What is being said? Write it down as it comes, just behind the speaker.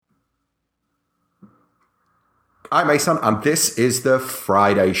I'm Mason, and this is the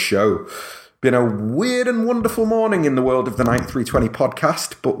Friday show. Been a weird and wonderful morning in the world of the 9320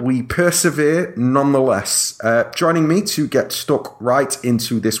 podcast, but we persevere nonetheless. Joining me to get stuck right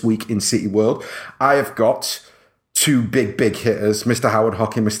into this week in City World, I have got two big hitters, Mr. Howard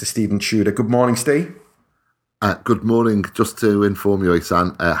Hocking, Mr. Stephen Tudor. Good morning, Steve. Good morning. Just to inform you,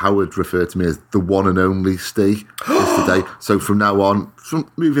 Isan, Howard referred to me as the one and only Steve yesterday. So from now on,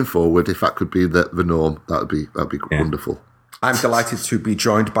 moving forward, if that could be the norm, that'd be wonderful. I'm delighted to be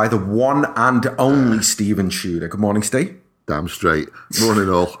joined by the one and only Stephen Tudor. Good morning, Steve. Damn straight. Morning,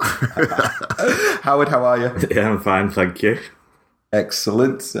 all. Howard, how are you? Yeah, I'm fine, thank you.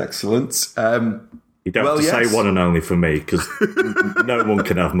 Excellent. You don't have to say one and only for me, because no one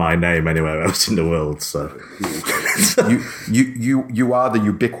can have my name anywhere else in the world. So you are the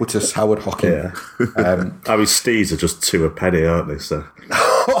ubiquitous Howard Hocking. Yeah. I mean, Steves are just two a penny, aren't they? So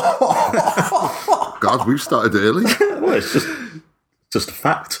God, we've started early. Well, it's just a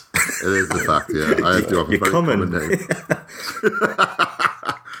fact. It is a fact. Yeah, I do have a very common name.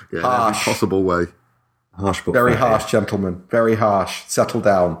 Yeah, in every possible way. Harsh, but very fair, harsh, yeah. Gentlemen. Very harsh. Settle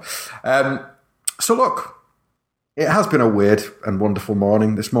down. So look, it has been a weird and wonderful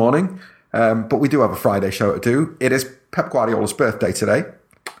morning this morning, but we do have a Friday show to do. It is Pep Guardiola's birthday today.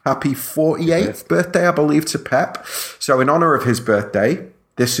 Happy 48th birthday, I believe, to Pep. So in honour of his birthday,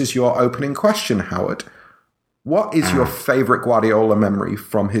 this is your opening question, Howard. What is your favourite Guardiola memory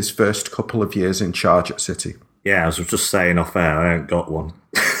from his first couple of years in charge at City? Yeah, as I was just saying off air, I ain't got one.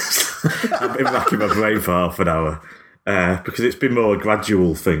 I've been racking my brain for half an hour. Because it's been more a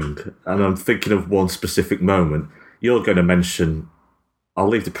gradual thing, and I'm thinking of one specific moment. You're going to mention, I'll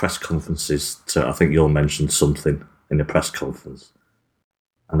leave the press conferences to, I think you'll mention something in the press conference.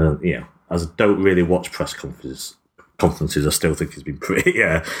 And, as I don't really watch press conferences, I still think he's been pretty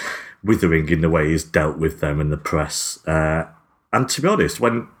withering in the way he's dealt with them in the press. And to be honest,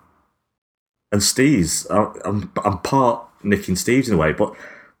 and Steve's, I'm part nicking Steve's in a way, but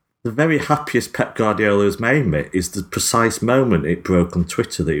the very happiest Pep Guardiola has made me is the precise moment it broke on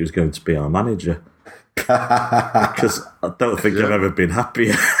Twitter that he was going to be our manager. Because I don't think I've ever been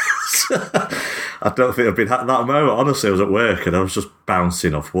happier. I don't think I've been that moment. Honestly, I was at work and I was just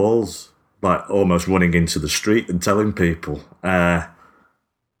bouncing off walls, like almost running into the street and telling people. And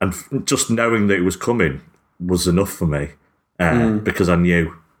just knowing that it was coming was enough for me, because I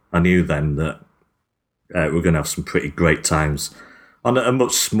knew then that we're going to have some pretty great times. On a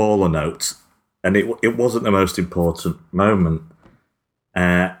much smaller note, and it wasn't the most important moment.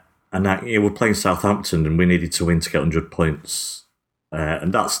 We're playing Southampton, and we needed to win to get 100 points.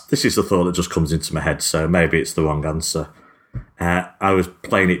 And this is the thought that just comes into my head. So maybe it's the wrong answer. I was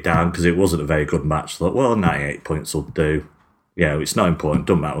playing it down because it wasn't a very good match. I thought, well, 98 points will do. Yeah, it's not important.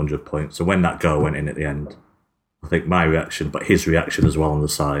 Doesn't matter 100 points. So when that goal went in at the end, I think my reaction, but his reaction as well on the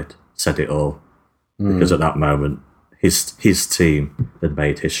side, said it all. Because at that moment, his team had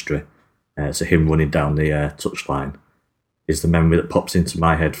made history. So him running down the touchline is the memory that pops into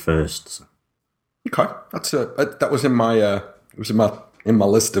my head first. So. Okay, that was in my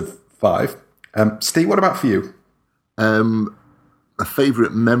list of 5. Steve, what about for you? A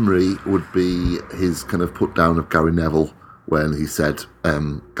favourite memory would be his kind of put down of Gary Neville when he said,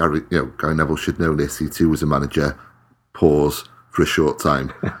 Gary Neville should know this. He too was a manager. Pause. For a short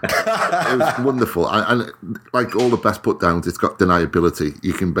time. It was wonderful. And like all the best put downs, it's got deniability.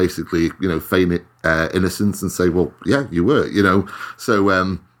 You can basically, feign it innocence and say, well, yeah, you were, So,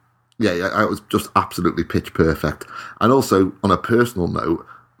 I was just absolutely pitch perfect. And also, on a personal note,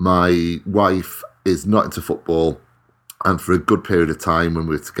 my wife is not into football. And for a good period of time when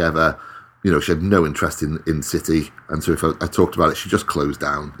we were together, she had no interest in City. And so if I talked about it, she just closed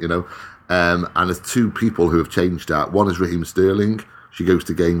down, And there's two people who have changed that. One is Raheem Sterling. She goes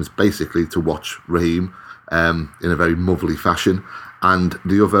to games basically to watch Raheem in a very motherly fashion. And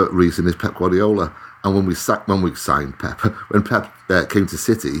the other reason is Pep Guardiola. And when we signed Pep, when Pep came to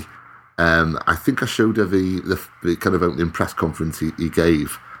City, I think I showed her the kind of opening press conference he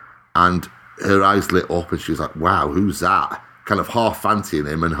gave. And her eyes lit up and she was like, wow, who's that? Kind of half fancying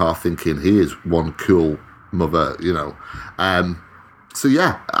him and half thinking he is one cool mother, So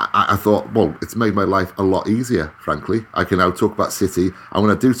yeah, I thought, well, it's made my life a lot easier, frankly. I can now talk about City, and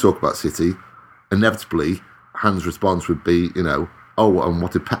when I do talk about City, inevitably, Hans' response would be, oh, and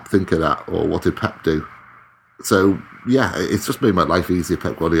what did Pep think of that, or what did Pep do? So yeah, it's just made my life easier,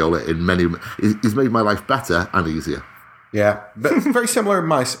 Pep Guardiola, he's made my life better and easier. Yeah, but very similar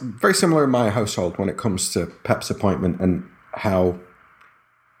in my household when it comes to Pep's appointment and how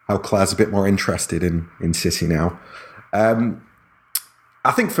Claire's a bit more interested in City now.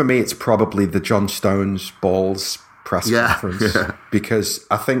 I think for me, it's probably the John Stones Balls press conference because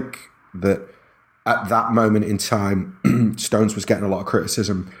I think that at that moment in time, Stones was getting a lot of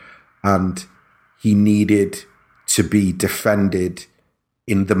criticism and he needed to be defended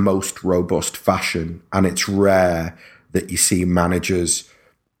in the most robust fashion. And it's rare that you see managers,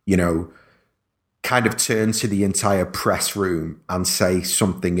 kind of turn to the entire press room and say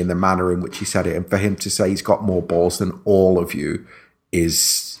something in the manner in which he said it. And for him to say he's got more balls than all of you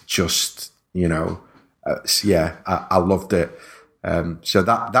is just, I loved it. So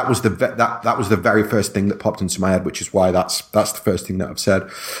that was the very first thing that popped into my head, which is why that's the first thing that I've said.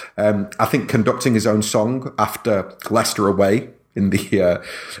 I think conducting his own song after Leicester away in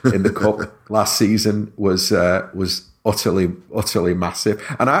the cup last season was utterly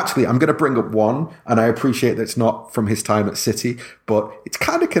massive. And I'm going to bring up one, and I appreciate that it's not from his time at City, but it's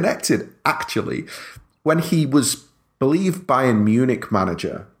kind of connected actually. When he was believed Bayern Munich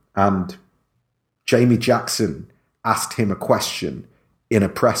manager, and Jamie Jackson asked him a question in a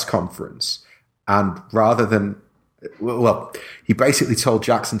press conference, and rather than, he basically told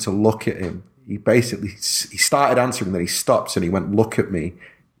Jackson to look at him. He started answering, then he stopped and he went, "Look at me."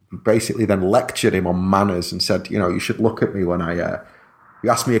 He basically then lectured him on manners and said, you should look at me when you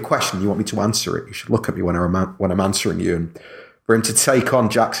ask me a question, you want me to answer it. You should look at me when I'm answering you. And for him to take on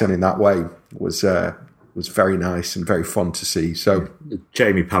Jackson in that way was very nice and very fun to see. So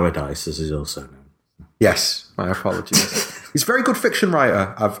Jamie Paradise, as he's also known. Yes, my apologies. He's a very good fiction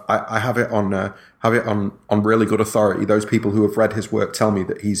writer. I have it on really good authority. Those people who have read his work tell me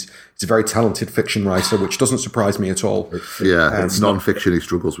that he's a very talented fiction writer, which doesn't surprise me at all. It's non-fiction he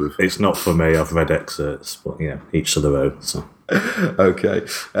struggles with. It's not for me. I've read excerpts, but each to their own. So. Okay,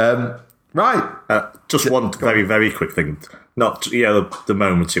 right. Just one very, very quick thing. Not the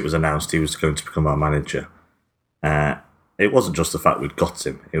moment it was announced he was going to become our manager. It wasn't just the fact we'd got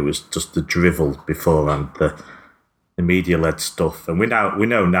him; it was just the drivel beforehand, the media-led stuff, and we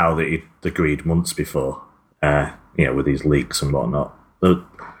know now that he'd agreed months before, with these leaks and whatnot. The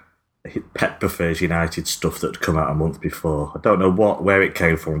Pep prefers United stuff that had come out a month before. I don't know where it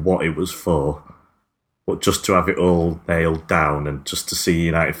came from, what it was for, but just to have it all nailed down and just to see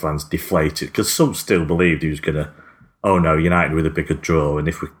United fans deflated, because some still believed he was going to, oh no, United with a bigger draw, and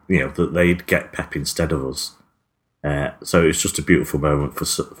if we, that they'd get Pep instead of us. So it's just a beautiful moment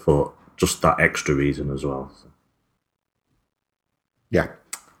for just that extra reason as well. So.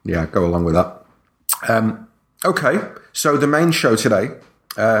 Yeah, go along with that. Okay, so the main show today,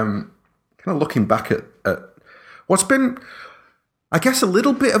 kind of looking back at what's been, I guess, a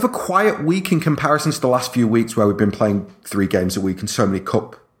little bit of a quiet week in comparison to the last few weeks where we've been playing 3 games a week and so many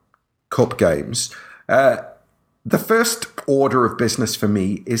cup games. The first order of business for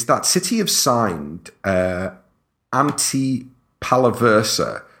me is that City have signed Antti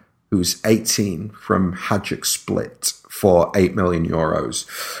Palaversa, who's 18, from Hajduk Split for €8 million.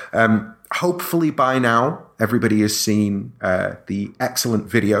 Hopefully by now, everybody has seen the excellent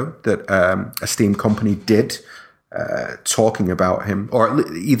video that a Steam company did talking about him, or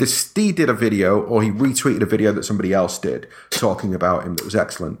either Steve did a video or he retweeted a video that somebody else did talking about him that was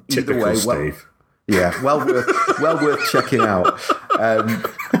excellent. Either way, Steve. Well worth checking out.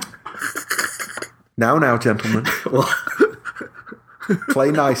 Now, gentlemen,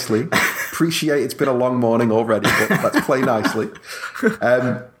 play nicely. Appreciate it's been a long morning already, but let's play nicely.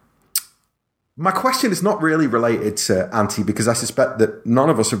 My question is not really related to Antti because I suspect that none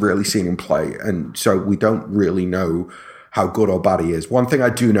of us have really seen him play, and so we don't really know how good or bad he is. One thing I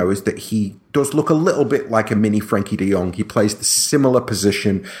do know is that he does look a little bit like a mini Frankie de Jong. He plays the similar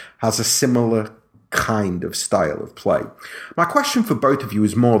position, has a similar kind of style of play. My question for both of you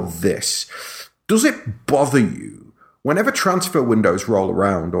is more this. Does it bother you whenever transfer windows roll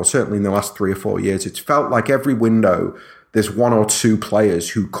around, or certainly in the last 3 or 4 years, it's felt like every window there's 1 or 2 players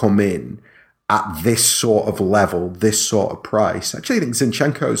who come in at this sort of level, this sort of price. I actually think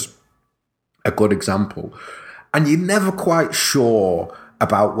Zinchenko's a good example. And you're never quite sure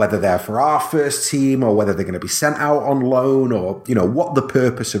about whether they're for our first team or whether they're going to be sent out on loan or, what the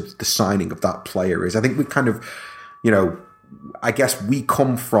purpose of the signing of that player is. I think we kind of, I guess we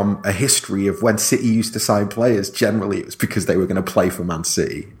come from a history of when City used to sign players, generally it was because they were going to play for Man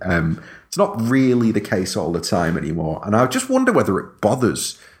City. It's not really the case all the time anymore. And I just wonder whether it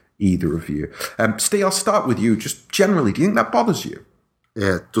bothers either of you. Steve, I'll start with you. Just generally, do you think that bothers you?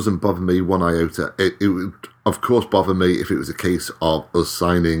 Yeah, it doesn't bother me one iota. It would, of course, bother me if it was a case of us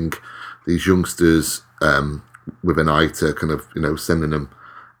signing these youngsters with an eye to kind of, sending them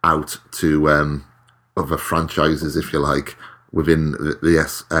out to other franchises, if you like, within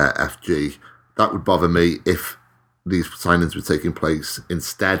the SFG. That would bother me if these signings were taking place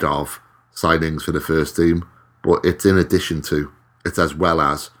instead of signings for the first team, but it's in addition to, it's as well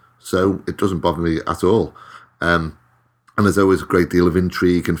as, so it doesn't bother me at all. And there's always a great deal of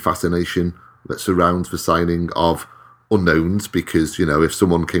intrigue and fascination that surrounds the signing of unknowns, because, you know, if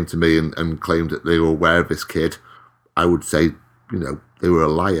someone came to me and claimed that they were aware of this kid, I would say, you know, they were a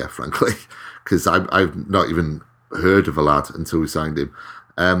liar, frankly, because I've not even heard of a lad until we signed him.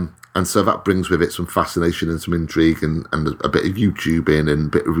 And so that brings with it some fascination and some intrigue and a bit of YouTubing and a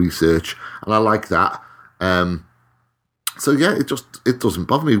bit of research. And I like that. So yeah, it doesn't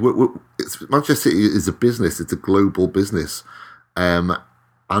bother me. Manchester City is a business. It's a global business. And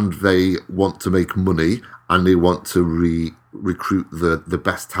they want to make money, and they want to recruit the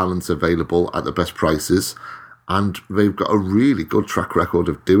best talents available at the best prices. And they've got a really good track record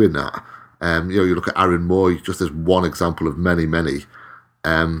of doing that. You know, you look at Aaron Moy just as one example of many, many.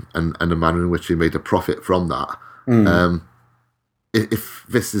 And the manner in which he made a profit from that. If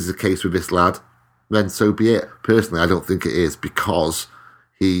this is the case with this lad, then so be it. Personally, I don't think it is, because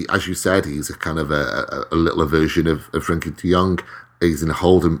he, as you said, he's a kind of a little version of Frankie de Jong. He plays in a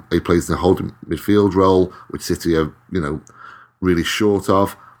holding midfield role, which City are, you know, really short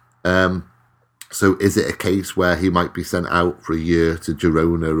of. So is it a case where he might be sent out for a year to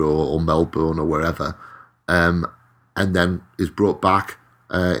Girona or Melbourne or wherever, and then is brought back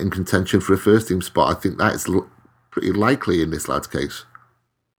in contention for a first team spot? I think that is pretty likely in this lad's case.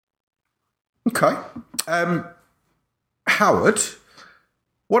 Okay. Howard,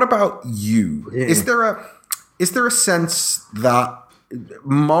 what about you? Yeah. Is there a sense that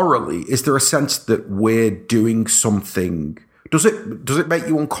morally, is there a sense that we're doing something? Does it make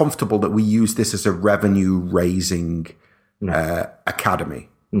you uncomfortable that we use this as a revenue raising academy?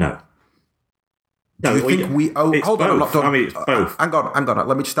 No. Do you think we owe... Hold both. On, I'm not done. I mean, it's both. Hang on.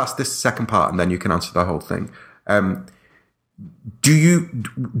 Let me just ask this second part, and then you can answer the whole thing.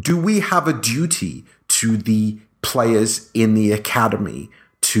 Do we have a duty to the players in the academy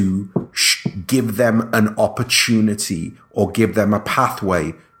to give them an opportunity or give them a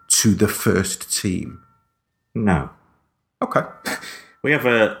pathway to the first team? No. Okay. We have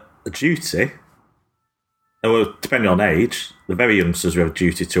a duty. Well, depending on age, the very youngsters, we have a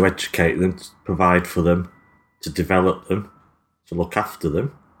duty to educate them, to provide for them, to develop them, to look after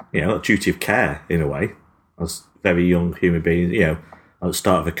them. You know, a duty of care, in a way, as very young human beings, you know, at the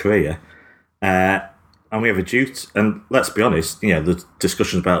start of a career. And we have a duty, and let's be honest, you know, the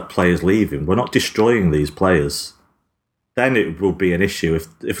discussions about players leaving, we're not destroying these players. Then it will be an issue.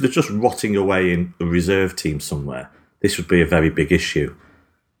 If they're just rotting away in a reserve team somewhere, this would be a very big issue.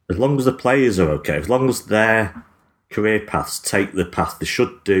 As long as the players are okay, as long as their career paths take the path they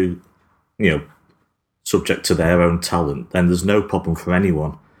should do, you know, subject to their own talent, then there's no problem for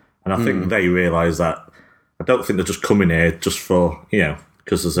anyone. And I think they realise that. I don't think they're just coming here just for, you know,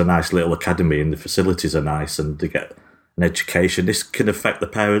 because there's a nice little academy and the facilities are nice and they get an education. This can affect the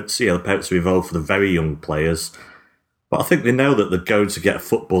parents. You know, the parents are involved for the very young players. But I think they know that they're going to get a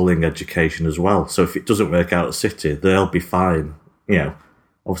footballing education as well. So if it doesn't work out at City, they'll be fine. You know,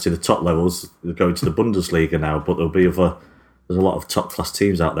 obviously the top levels, they're going to the Bundesliga now, but there's a lot of top class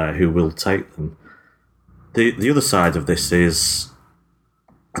teams out there who will take them. The other side of this is,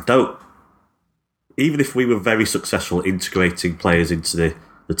 even if we were very successful integrating players into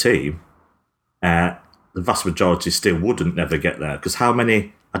the team, the vast majority still wouldn't never get there. Because I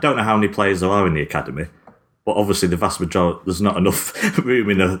don't know how many players there are in the academy, but obviously the vast majority, there's not enough room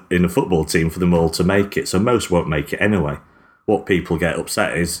in a football team for them all to make it. So most won't make it anyway. What people get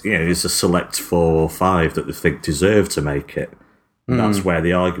upset is, you know, is a select 4 or 5 that they think deserve to make it. And that's where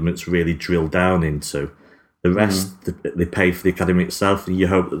the arguments really drill down into. The rest, they pay for the academy itself, and you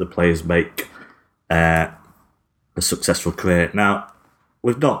hope that the players make a successful career. Now,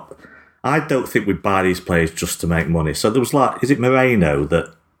 I don't think we'd buy these players just to make money. So there was is it Moreno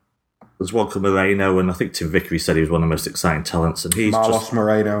that... There's one called Moreno, and I think Tim Vickery said he was one of the most exciting talents. And he's Marlos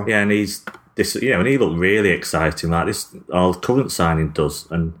Moreno. Yeah, and he's this, you know, and he looked really exciting, like this. Our current signing does,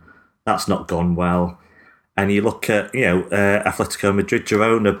 and that's not gone well. And you look at, you know, Atletico Madrid.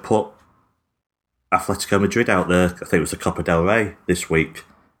 Girona put Atletico Madrid out there. I think it was the Copa del Rey this week,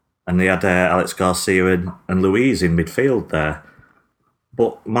 and they had Alex Garcia and Luiz in midfield there.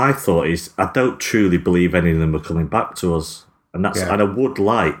 But my thought is, I don't truly believe any of them are coming back to us, and and I would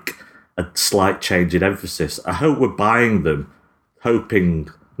like a slight change in emphasis. I hope we're buying them, hoping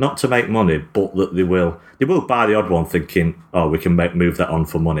not to make money, but that they will buy the odd one, thinking, oh, we can move that on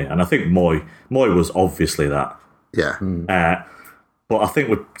for money. And I think Moy was obviously that. Yeah. But I think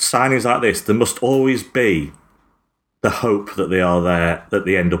with signings like this, there must always be the hope that they are there, that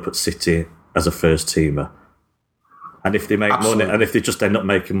they end up at City as a first teamer. And if they make Absolutely. money, and if they just end up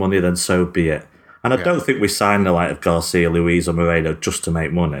making money, then so be it. And I don't think we signed the light of Garcia, Luiz, or Moreno just to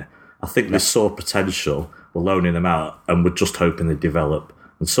make money. I think they saw potential, we're loaning them out, and we're just hoping they develop.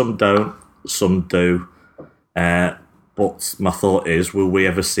 And some don't, some do. But my thought is, will we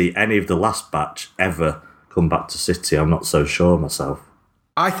ever see any of the last batch ever come back to City? I'm not so sure myself.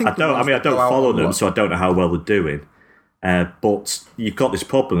 I don't follow them, so I don't know how well they're doing. But you've got this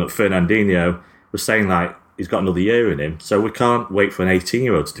problem that Fernandinho was saying, like, he's got another year in him, so we can't wait for an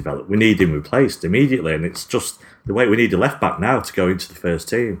 18-year-old to develop. We need him replaced immediately, and it's just the way we need a left-back now to go into the first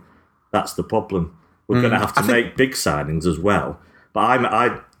team. That's the problem. We're going to have to make big signings as well.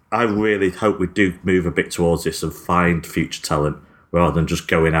 But I really hope we do move a bit towards this and find future talent rather than just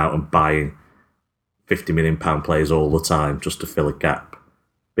going out and buying £50 million players all the time just to fill a gap.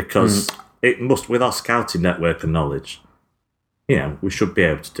 Because it must, with our scouting network and knowledge, we should be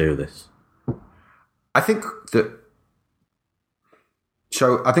able to do this. I think there's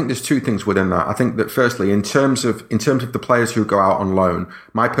two things within that. I think that firstly, in terms of the players who go out on loan,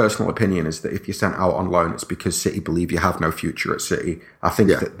 my personal opinion is that if you're sent out on loan, it's because City believe you have no future at City. I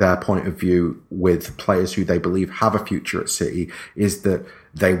think that their point of view with players who they believe have a future at City is that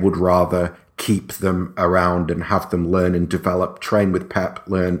they would rather keep them around and have them learn and develop, train with Pep,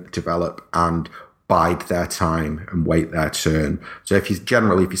 learn, develop, and bide their time and wait their turn. So if you're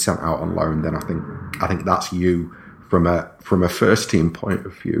sent out on loan, then I think that's you from a first team point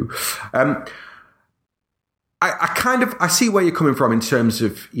of view. I see where you're coming from in terms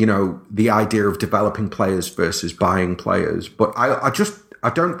of, the idea of developing players versus buying players, but I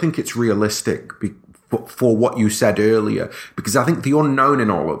don't think it's realistic for what you said earlier, because I think the unknown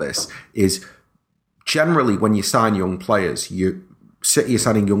in all of this is generally when you sign young players, City are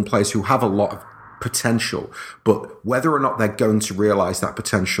signing young players who have a lot of potential, but whether or not they're going to realize that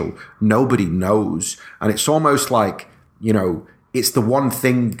potential, nobody knows. And it's almost like, it's the one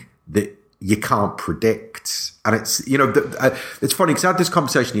thing that you can't predict. And it's, it's funny because I had this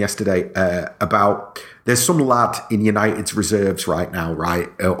conversation yesterday about there's some lad in United's reserves right now, right?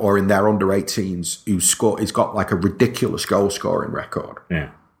 Or in their under 18s he's got like a ridiculous goal scoring record. Yeah.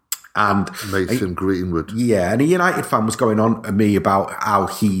 And Mason Greenwood. Yeah. And a United fan was going on to me about how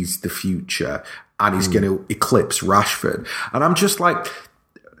he's the future and he's going to eclipse Rashford. And I'm just like,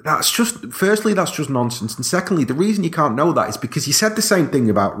 firstly, that's just nonsense. And secondly, the reason you can't know that is because you said the same thing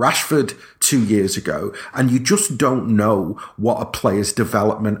about Rashford 2 years ago, and you just don't know what a player's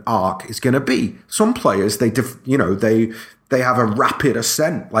development arc is going to be. Some players, they have a rapid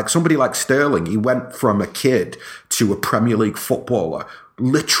ascent. Like somebody like Sterling, he went from a kid to a Premier League footballer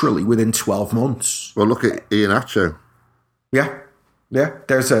literally within 12 months. Well, look at Iheanacho. Yeah,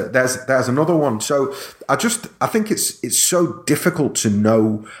 there's another one. So I think it's so difficult to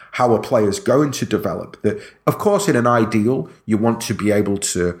know how a player's going to develop. That, of course, in an ideal, you want to be able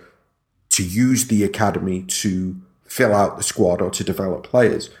to use the academy to fill out the squad or to develop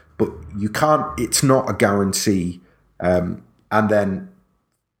players, but you can't. It's not a guarantee. And then,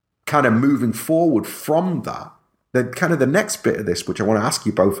 kind of moving forward from that, the next bit of this, which I want to ask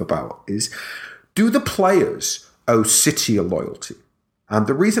you both about, is: do the players owe City a loyalty? And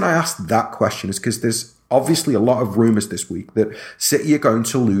the reason I asked that question is because there's obviously a lot of rumours this week that City are going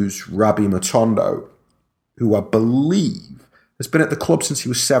to lose Rabi Matondo, who I believe has been at the club since he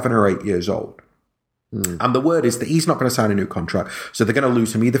was 7 or 8 years old. And the word is that he's not going to sign a new contract, so they're going to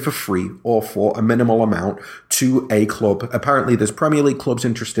lose him either for free or for a minimal amount to a club. Apparently there's Premier League clubs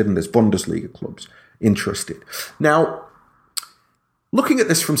interested and there's Bundesliga clubs interested. Now, looking at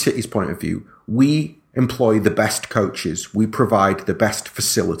this from City's point of view, we employ the best coaches, we provide the best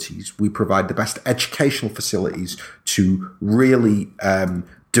facilities, we provide the best educational facilities to really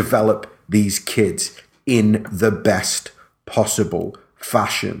develop these kids in the best possible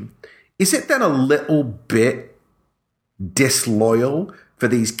fashion. Is it then a little bit disloyal for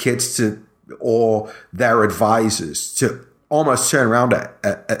these kids or their advisors to almost turn around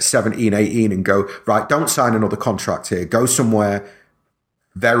at 17, 18 and go, right, don't sign another contract here, go somewhere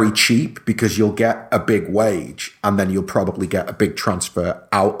very cheap because you'll get a big wage and then you'll probably get a big transfer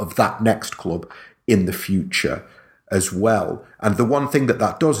out of that next club in the future as well. And the one thing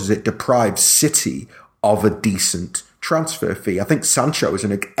that does is it deprives City of a decent transfer fee. I think Sancho is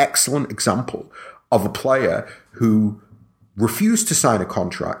an excellent example of a player who refused to sign a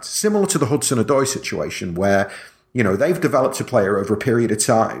contract, similar to the Hudson-Odoi situation where, they've developed a player over a period of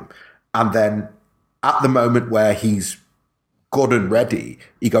time and then at the moment where he's good and ready,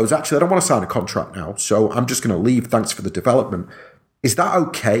 he goes, actually, I don't want to sign a contract now, so I'm just going to leave. Thanks for the development. Is that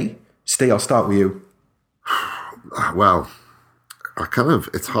okay? Steve, I'll start with you. Well,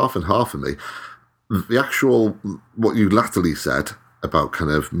 it's half and half for me. the actual, what you latterly said about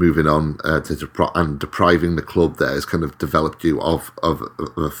kind of moving on and depriving the club there has kind of developed you of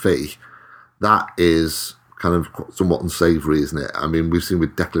a fee. That is kind of somewhat unsavoury, isn't it? I mean, we've seen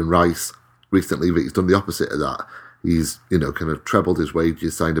with Declan Rice recently that he's done the opposite of that. He's, kind of trebled his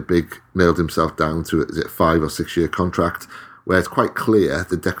wages, nailed himself down to, is it 5 or 6 year contract, where it's quite clear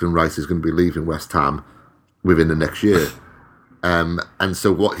that Declan Rice is going to be leaving West Ham within the next year. And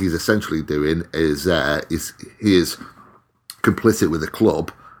so what he's essentially doing is he is complicit with the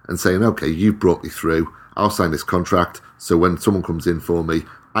club and saying, okay, you've brought me through, I'll sign this contract, so when someone comes in for me,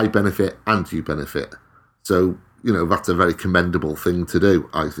 I benefit and you benefit. So, that's a very commendable thing to do,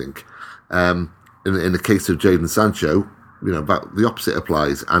 I think. In the case of Jadon Sancho, the opposite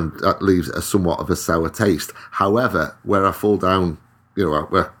applies, and that leaves a somewhat of a sour taste. However, where I fall down,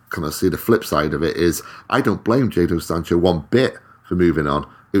 where I kind of see the flip side of it is, I don't blame Jadon Sancho one bit for moving on.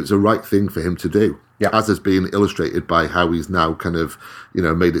 It was the right thing for him to do. Yeah. As has been illustrated by how he's now kind of,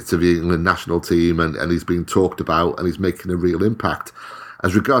 made it to the England national team and he's being talked about and he's making a real impact.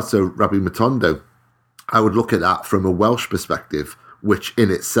 As regards to Rabbi Matondo, I would look at that from a Welsh perspective, which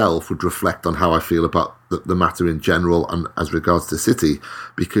in itself would reflect on how I feel about the matter in general and as regards to City,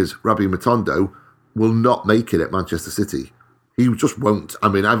 because Rabbi Matondo will not make it at Manchester City. He just won't. I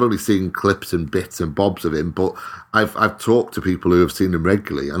mean, I've only seen clips and bits and bobs of him, but I've talked to people who have seen him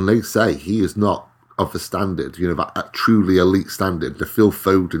regularly, and they say he is not of the standard, that truly elite standard, the Phil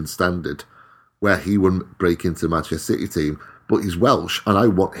Foden standard, where he wouldn't break into the Manchester City team. But he's Welsh, and I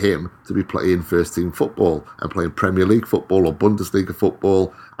want him to be playing first-team football and playing Premier League football or Bundesliga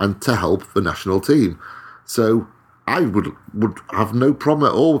football and to help the national team. So I would have no problem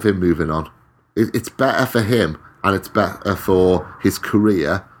at all with him moving on. It's better for him, and it's better for his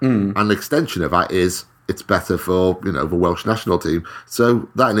career. And the extension of that is it's better for, the Welsh national team. So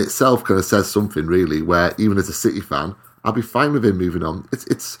that in itself kind of says something, really, where even as a City fan, I'll be fine with him moving on.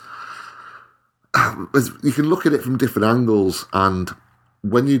 It's you can look at it from different angles, and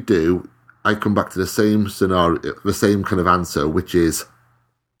when you do, I come back to the same scenario, the same kind of answer, which is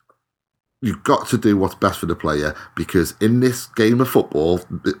you've got to do what's best for the player, because in this game of football,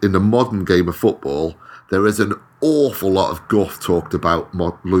 in the modern game of football, there is an awful lot of guff talked about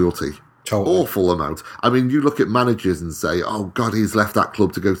loyalty. Totally. Awful amount. I mean, you look at managers and say, oh God, he's left that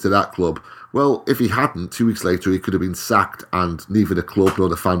club to go to that club. Well, if he hadn't, 2 weeks later, he could have been sacked and neither the club nor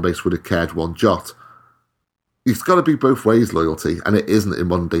the fan base would have cared one jot. It's got to be both ways, loyalty, and it isn't in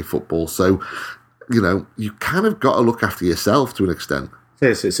modern day football. So, you kind of got to look after yourself to an extent.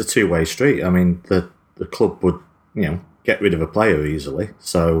 It's a two-way street. I mean, the club would, get rid of a player easily.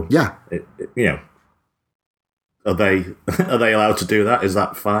 So, yeah, are they allowed to do that? Is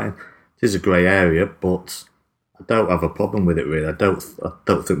that fine? It is a grey area, but I don't have a problem with it, really. I don't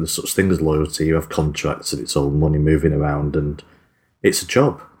think there's such thing as loyalty. You have contracts and it's all money moving around, and it's a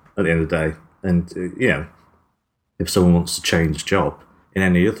job at the end of the day. And, if someone wants to change job in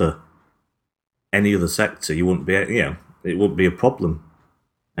any other sector, you wouldn't be, it wouldn't be a problem.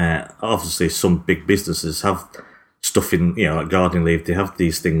 Obviously, some big businesses have stuff in, like gardening leave. They have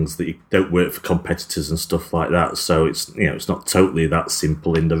these things that you don't work for competitors and stuff like that. So it's, it's not totally that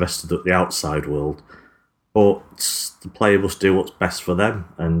simple in the rest of the outside world. But the player must do what's best for them,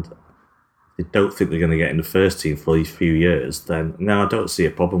 and if they don't think they're going to get in the first team for these few years, then no, I don't see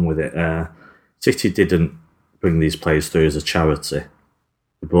a problem with it. City didn't bring these players through as a charity.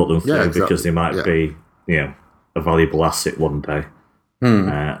 They brought them through because they might be, a valuable asset one day.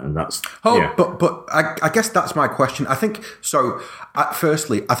 And that's but I guess that's my question. I think so.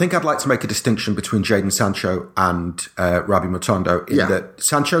 Firstly, I think I'd like to make a distinction between Jadon Sancho and Rabbi Matondo. In that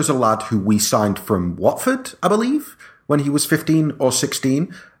Sancho's a lad who we signed from Watford, I believe, when he was 15 or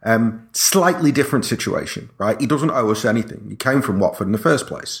 16. Slightly different situation, right? He doesn't owe us anything. He came from Watford in the first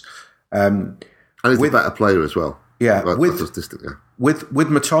place, and he's a better player as well. Yeah, with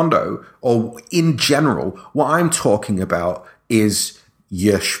Matondo, or in general, what I'm talking about is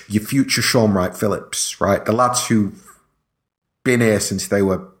your future Shaun Wright-Phillips, right? The lads who've been here since they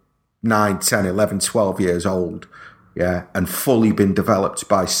were 9, 10, 11, 12 years old, and fully been developed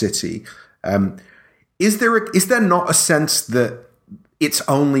by City. Is there not a sense that it's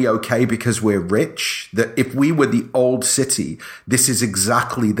only okay because we're rich? That if we were the old City, this is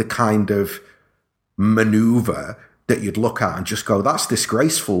exactly the kind of maneuver that you'd look at and just go, that's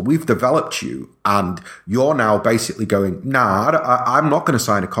disgraceful. We've developed you, and you're now basically going, nah, I'm not going to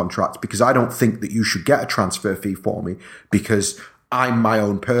sign a contract because I don't think that you should get a transfer fee for me because I'm my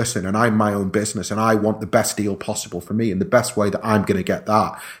own person and I'm my own business and I want the best deal possible for me. And the best way that I'm going to get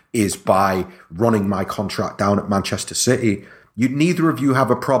that is by running my contract down at Manchester City. neither of you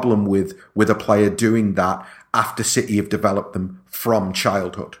have a problem with a player doing that after City have developed them from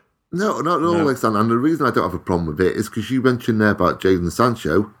childhood. No, not at all, Alexander. And the reason I don't have a problem with it is because you mentioned there about Jadon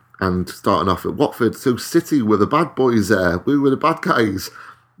Sancho and starting off at Watford. So City were the bad boys there. We were the bad guys.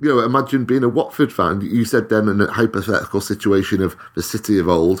 Imagine being a Watford fan. You said then in a hypothetical situation of the City of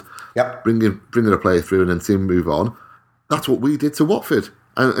old, bringing a player through and then seeing him move on. That's what we did to Watford.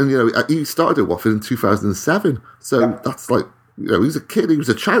 And he started at Watford in 2007. So that's like, he was a kid, he was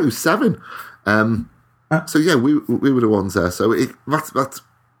a child, he was 7. So yeah, we were the ones there. So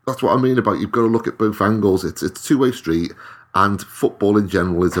that's what I mean about you've got to look at both angles. It's a two-way street, and football in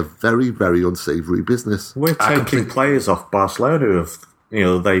general is a very, very unsavoury business. We're taking players off Barcelona who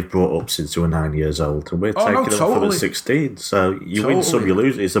have, they've brought up since they were 9 years old, and we're taking them from the 16. So you win some, you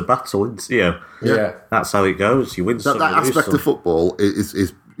lose. It's a battle. Yeah. That's how it goes. You win some, that you lose aspect some. of football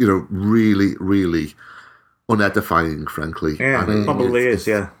is really, really unedifying, frankly. Yeah, it probably is.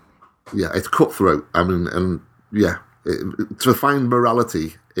 Yeah. Yeah, it's cutthroat. I mean, and to find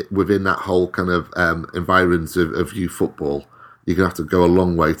morality within that whole kind of environs of youth football, you're going to have to go a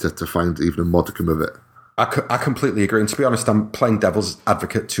long way to find even a modicum of it. I completely agree. And to be honest, I'm playing devil's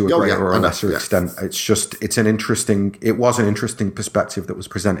advocate to a greater or lesser extent. It was an interesting perspective that was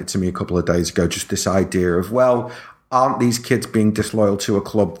presented to me a couple of days ago. Just this idea of, well, aren't these kids being disloyal to a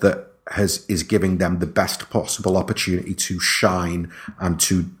club that is giving them the best possible opportunity to shine and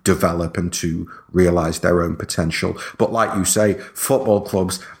to develop and to realise their own potential? But like you say, football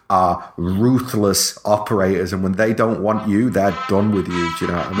clubs are ruthless operators, and when they don't want you, they're done with you. Do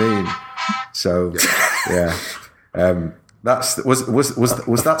you know what I mean? So, yeah. Was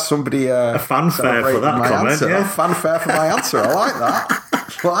that somebody a fanfare for that comment? Answer? Yeah, fanfare for my answer. I like that.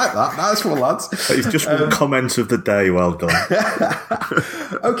 I like that. Nice one, lads. It's just one comment of the day. Well done.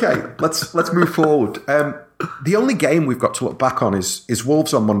 Okay, let's move forward. The only game we've got to look back on is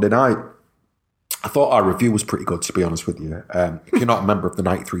Wolves on Monday night. I thought our review was pretty good, to be honest with you. If you're not a member of the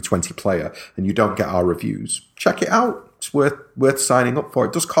 9320 player and you don't get our reviews, check it out. It's worth signing up for.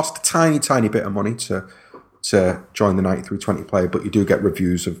 It does cost a tiny bit of money to join the 9320 player, but you do get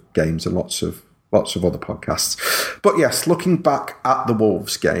reviews of games and lots of other podcasts. But yes, looking back at the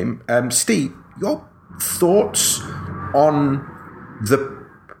Wolves game, Steve, your thoughts on the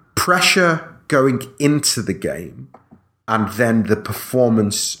pressure going into the game and then the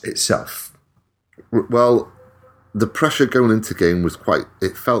performance itself? Well, the pressure going into the game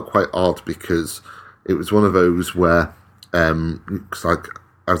it felt quite odd because it was one of those where, like,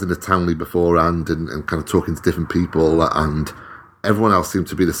 I was in the Townley beforehand and kind of talking to different people, and everyone else seemed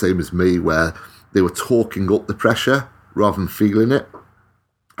to be the same as me, where they were talking up the pressure rather than feeling it.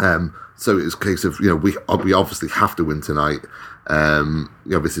 So it was a case of, we obviously have to win tonight.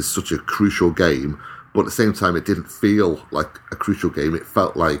 This is such a crucial game, but at the same time, it didn't feel like a crucial game. It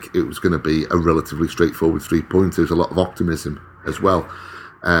felt like it was going to be a relatively straightforward 3 points. There was a lot of optimism as well.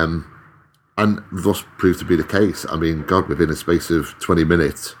 And thus proved to be the case. I mean, God, within a space of 20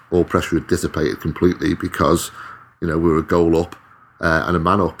 minutes, all pressure had dissipated completely because, we were a goal up and a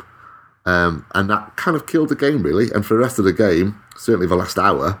man up. And that kind of killed the game, really. And for the rest of the game, certainly the last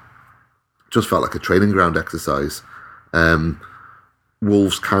hour, just felt like a training ground exercise.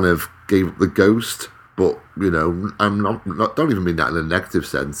 Wolves kind of gave up the ghost, but, don't even mean that in a negative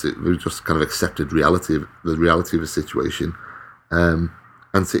sense. It was just kind of accepted the reality of the situation.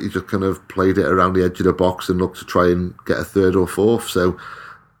 And City just kind of played it around the edge of the box and looked to try and get a third or fourth. So,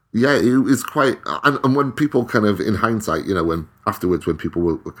 yeah, it was quite... And when people kind of, in hindsight, when people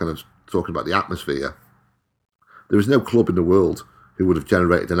were kind of talking about the atmosphere, there is no club in the world who would have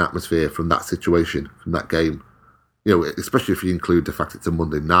generated an atmosphere from that situation, from that game. Especially if you include the fact it's a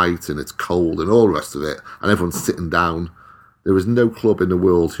Monday night and it's cold and all the rest of it, and everyone's sitting down. There is no club in the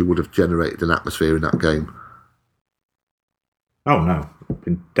world who would have generated an atmosphere in that game. Oh, no.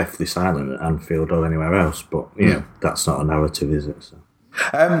 Been deathly silent at Anfield or anywhere else, but that's not a narrative, is it?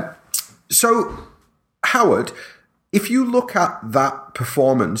 So, Howard, if you look at that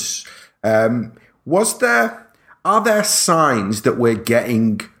performance, are there signs that we're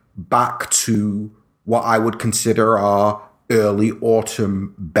getting back to what I would consider our early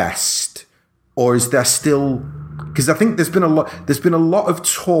autumn best, or is there still? Because I think there's been a lot of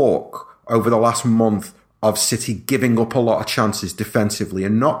talk over the last month of City giving up a lot of chances defensively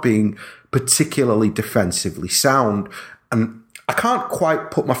and not being particularly defensively sound. And I can't quite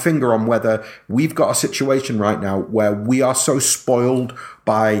put my finger on whether we've got a situation right now where we are so spoiled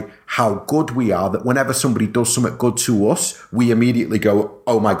by how good we are that whenever somebody does something good to us, we immediately go,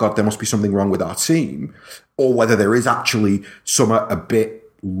 oh my God, there must be something wrong with our team. Or whether there is actually something a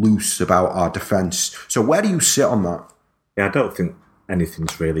bit loose about our defence. So where do you sit on that? I don't think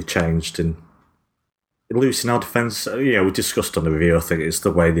anything's really changed in losing our defence. We discussed on the review. I think it's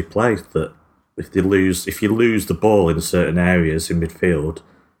the way they play that if you lose the ball in certain areas in midfield,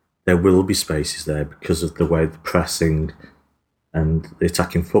 there will be spaces there because of the way the pressing and the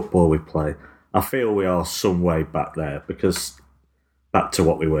attacking football we play. I feel we are some way back there because back to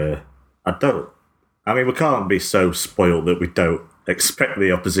what we were. We can't be so spoiled that we don't expect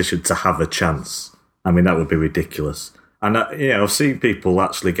the opposition to have a chance. That would be ridiculous. And I've seen people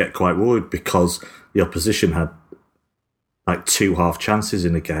actually get quite worried because the opposition had like 2 half chances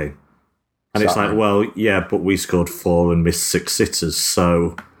in the game. And It's like, well, yeah, but we scored 4 and missed 6 sitters.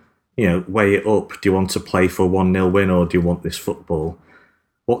 So, weigh it up. Do you want to play for a 1-0 win or do you want this football?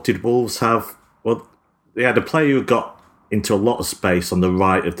 What did Wolves have? Well, they had a player who got into a lot of space on the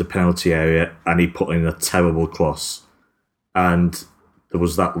right of the penalty area and he put in a terrible cross. And there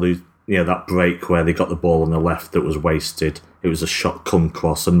was that that break where they got the ball on the left that was wasted. It was a shot come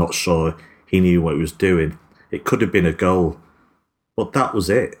cross. I'm not sure he knew what he was doing. It could have been a goal. But that was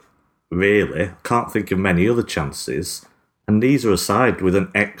it, really. I can't think of many other chances. And these are a side with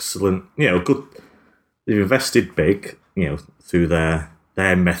an excellent, good... They've invested big, through their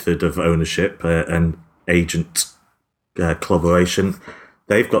method of ownership and agent collaboration.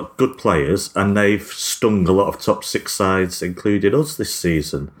 They've got good players and they've stung a lot of top 6 sides, including us this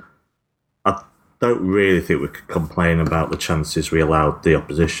season. I don't really think we could complain about the chances we allowed the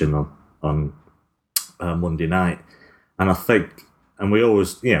opposition on Monday night. And I think, and we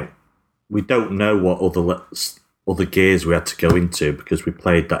always, we don't know what other gears we had to go into because we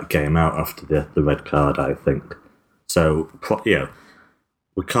played that game out after the red card, I think. So,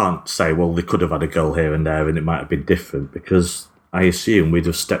 we can't say, well, they could have had a goal here and there and it might have been different because I assume we'd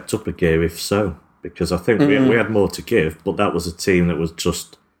have stepped up a gear if so. Because I think we had more to give, but that was a team that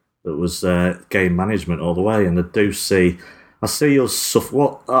was game management all the way. And I see us at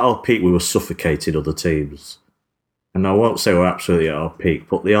our peak, we were suffocating other teams. And I won't say we're absolutely at our peak,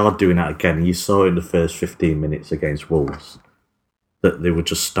 but they are doing that again. And you saw in the first 15 minutes against Wolves that they were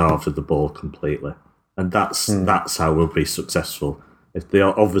just starved of the ball completely. And that's how we'll be successful. If the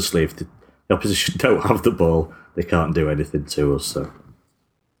opposition don't have the ball, they can't do anything to us. So,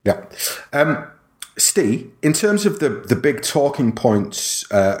 yeah. Steve, in terms of the big talking points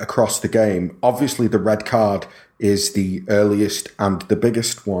across the game, obviously the red card is the earliest and the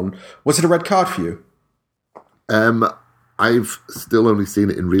biggest one. Was it a red card for you? I've still only seen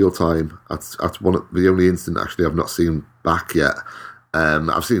it in real time. That's the only instant actually I've not seen back yet.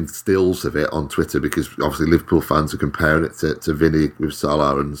 I've seen stills of it on Twitter because obviously Liverpool fans are comparing it to Vinny with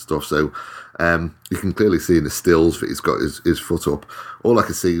Salah and stuff. So you can clearly see in the stills that he's got his foot up. All I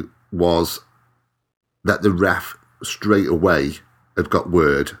could see was that the ref straight away had got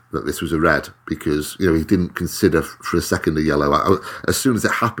word that this was a red because he didn't consider for a second a yellow. As soon as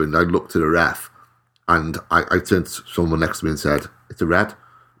it happened, I looked at the ref and I turned to someone next to me and said, "It's a red."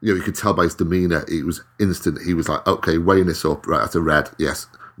 You could tell by his demeanour, it was instant. He was like, "Okay, weighing this up, right? That's a red, yes,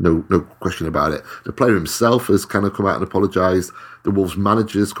 no question about it." The player himself has kind of come out and apologised. The Wolves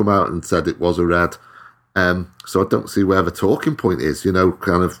manager's come out and said it was a red. So I don't see where the talking point is.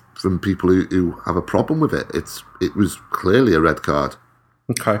 Kind of from people who have a problem with it. It was clearly a red card.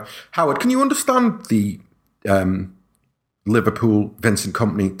 Okay, Howard, can you understand the Liverpool Vincent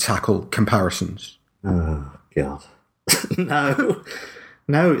Kompany tackle comparisons? Oh God,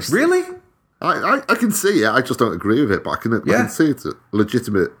 no, it's really. I can see it. I just don't agree with it, but I can see it's a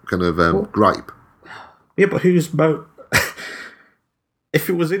legitimate kind of gripe. Yeah, but who's if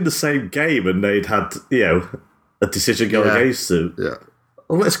it was in the same game and they'd had a decision go against them,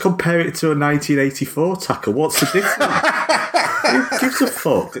 well, let's compare it to a 1984 tackle. What's the difference? Who gives a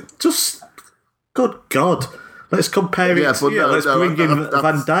fuck? Just good God. Let's compare it. Let's bring in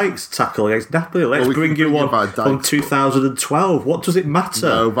Van Dijk's tackle against Napoli. Let's bring in one from 2012. What does it matter?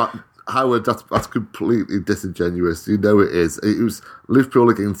 No, Howard, that's completely disingenuous. It is. It was Liverpool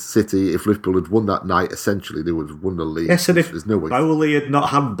against City. If Liverpool had won that night, essentially they would have won the league. Yes, and if Bowley had not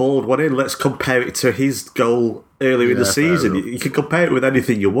handballed one in, let's compare it to his goal earlier in the season. You can compare it with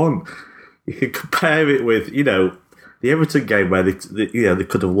anything you want. You can compare it with the Everton game where they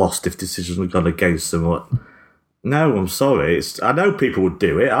could have lost if decisions were gone against them. No, I'm sorry. I know people would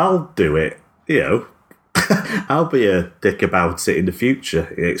do it. I'll do it. I'll be a dick about it in the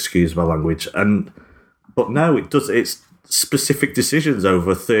future. Excuse my language. But no, it does. It's specific decisions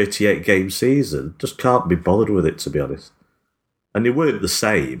over a 38-game season. Just can't be bothered with it, to be honest. And they weren't the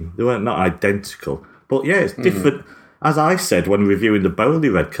same. They weren't not identical. But yeah, it's different. As I said when reviewing the Bowley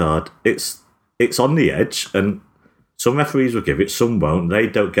red card, it's on the edge, and Some referees will give it, some won't. They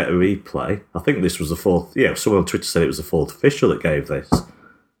don't get a replay. I think this was the fourth. Yeah, someone on Twitter said it was the fourth official that gave this.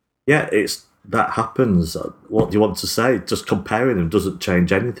 Yeah, that happens. What do you want to say? Just comparing them doesn't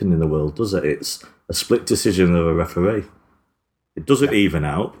change anything in the world, does it? It's a split decision of a referee. It doesn't even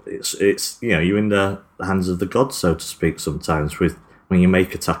out. It's you're in the hands of the gods, so to speak. Sometimes when you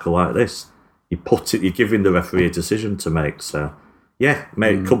make a tackle like this, you're giving the referee a decision to make. So yeah,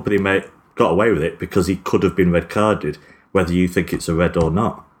 company got away with it because he could have been red carded, whether you think it's a red or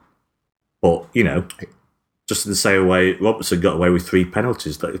not. But just in the same way, Robertson got away with 3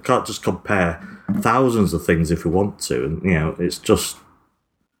 penalties. That you can't just compare thousands of things if we want to, and it's just.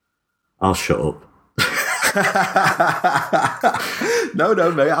 I'll shut up. No,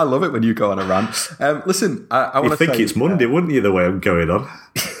 mate. I love it when you go on a rant. Listen, I want to think it's Monday, wouldn't you? The way I'm going on.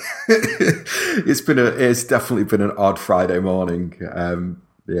 It's definitely been an odd Friday morning.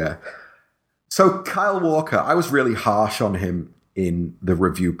 Yeah. So Kyle Walker, I was really harsh on him in the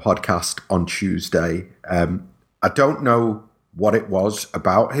review podcast on Tuesday. I don't know what it was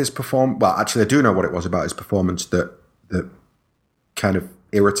about his performance. Well, actually, I do know what it was about his performance that kind of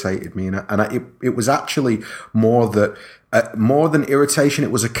irritated me, and it was actually more than irritation.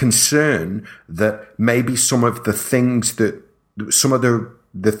 It was a concern that maybe some of the things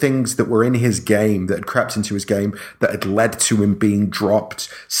that were in his game, that had crept into his game, that had led to him being dropped,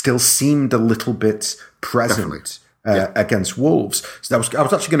 still seemed a little bit present against Wolves. So I was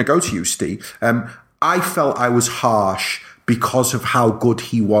actually going to go to you, Steve. I felt I was harsh because of how good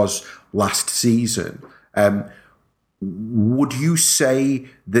he was last season. Would you say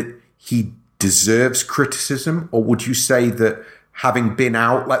that he deserves criticism, or would you say that having been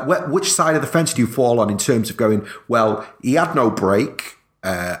out, which side of the fence do you fall on in terms of going, well, he had no break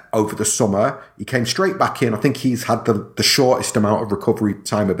over the summer, he came straight back in. I think he's had the shortest amount of recovery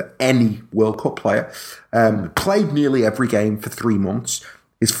time of any World Cup player. Played nearly every game for 3 months.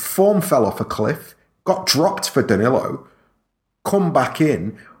 His form fell off a cliff, got dropped for Danilo, come back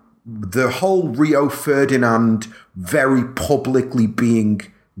in. The whole Rio Ferdinand very publicly being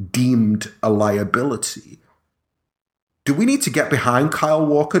deemed a liability. Do we need to get behind Kyle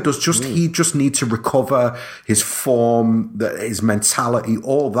Walker? Does he just need to recover his form, his mentality,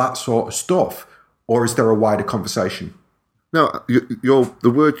 all that sort of stuff? Or is there a wider conversation? No,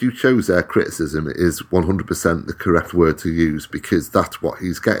 the word you chose there, criticism, is 100% the correct word to use, because that's what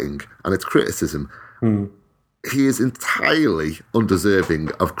he's getting, and it's criticism. He is entirely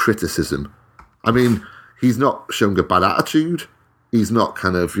undeserving of criticism. I mean, he's not showing a bad attitude. He's not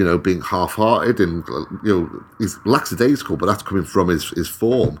kind of, being half-hearted and, he's lackadaisical, but that's coming from his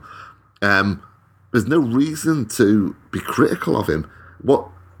form. There's no reason to be critical of him. What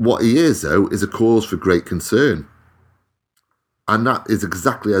he is, though, is a cause for great concern. And that is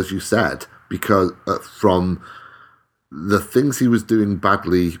exactly as you said, because from the things he was doing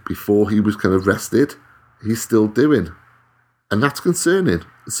badly before he was kind of rested, he's still doing. And that's concerning.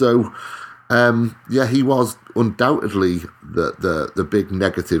 So, he was undoubtedly the big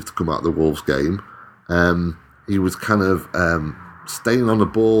negative to come out of the Wolves game. He was kind of staying on the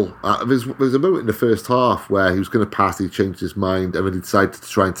ball. There was a moment in the first half where he was going to pass, he changed his mind, and then he decided to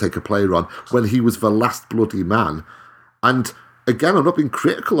try and take a player on when he was the last bloody man. And again, I'm not being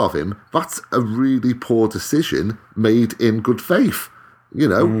critical of him. That's a really poor decision made in good faith,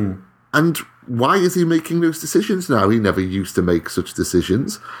 And why is he making those decisions now? He never used to make such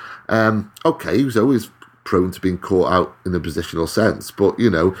decisions. He was always prone to being caught out in a positional sense, but,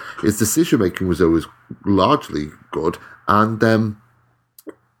 his decision-making was always largely good, and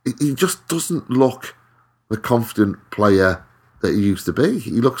he just doesn't look the confident player that he used to be.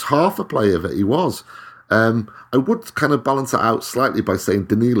 He looks half a player that he was. I would kind of balance it out slightly by saying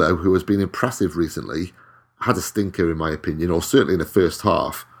Danilo, who has been impressive recently, had a stinker in my opinion, or certainly in the first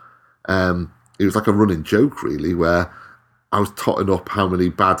half. It was like a running joke, really, where I was totting up how many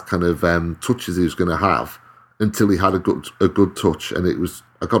bad kind of touches he was going to have until he had a good touch, and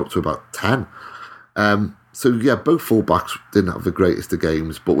I got up to about 10. Both fullbacks didn't have the greatest of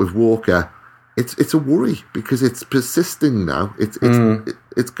games, but with Walker, it's a worry because it's persisting now. It's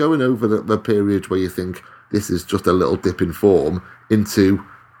going over the period where you think this is just a little dip in form into,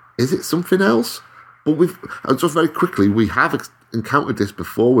 is it something else? But just very quickly, we have encountered this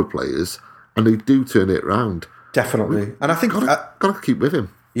before with players, and they do turn it around. Definitely. And I think got to keep with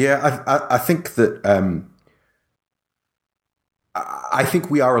him. Yeah, I think that I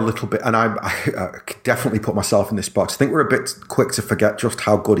think we are a little bit, and I definitely put myself in this box. I think we're a bit quick to forget just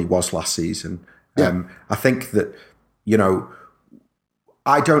how good he was last season. Yeah. I think that,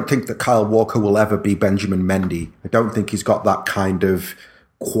 I don't think that Kyle Walker will ever be Benjamin Mendy. I don't think he's got that kind of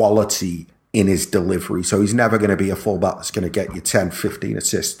quality in his delivery. So he's never going to be a fullback that's going to get you 10, 15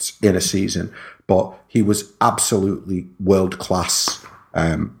 assists in a season. But he was absolutely world-class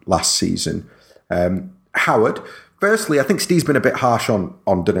last season. Howard, firstly, I think Steve's been a bit harsh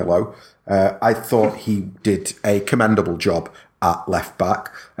on Danilo. I thought he did a commendable job at left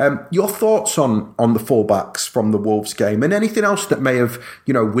back. Your thoughts on the fullbacks from the Wolves game, and anything else that may have,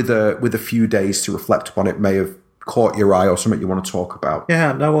 with a few days to reflect upon it, may have caught your eye or something you want to talk about?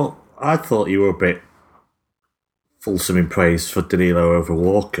 Yeah, no, well, I thought you were a bit fulsome in praise for Danilo over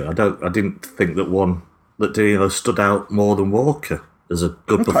Walker. I didn't think that Danilo stood out more than Walker as a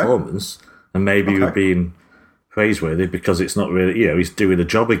good performance, and maybe you were being praiseworthy because it's not really, he's doing a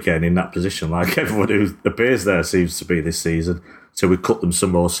job again in that position like everyone who appears there seems to be this season. So we cut them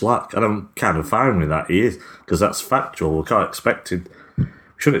some more slack, and I'm kind of fine with that. He is, because that's factual. We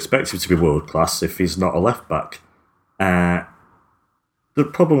shouldn't expect him to be world class if he's not a left back. The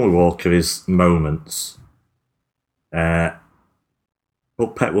problem with Walker is moments. But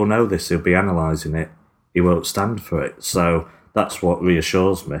Pep will know this. He'll be analysing it. He won't stand for it. So that's what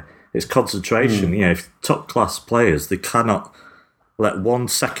reassures me. It's concentration. If top class players, they cannot let 1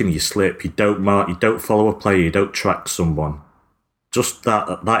 second you slip. You don't mark. You don't follow a player. You don't track someone. Just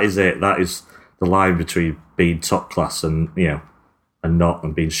that. That is it. That is the line between being top class and and not,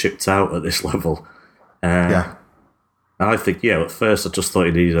 and being shipped out at this level. I think, at first I just thought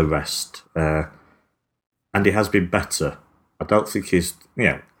he needed a rest. And he has been better. I don't think he's,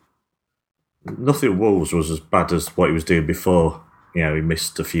 nothing at Wolves was as bad as what he was doing before. He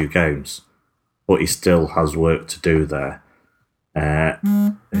missed a few games. But he still has work to do there.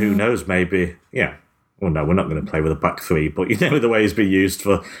 Who knows, maybe, well, no, we're not going to play with a back three, but the way he's been used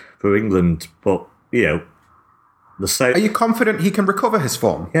for England. But, the same. Are you confident he can recover his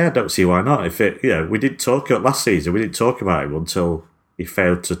form? Yeah, I don't see why not. We did talk last season. We didn't talk about him until he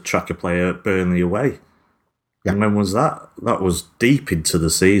failed to track a player at Burnley away. Yeah. And when was that? That was deep into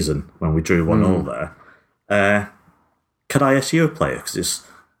the season when we drew 1-0 there. Can I ask you a player? Because it's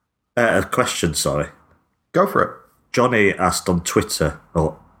a question. Sorry, go for it. Johnny asked on Twitter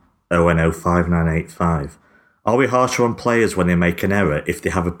or ONO5985. Are we harsher on players when they make an error if they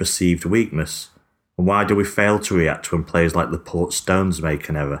have a perceived weakness? And why do we fail to react when players like Laporte Stones make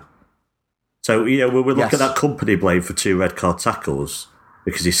an error? So, we look at that Company blame for 2 red card tackles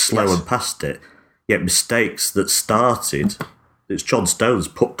because he's slow and past it. Yet mistakes that started, it's John Stones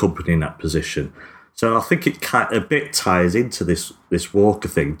put Company in that position. So I think it a bit ties into this Walker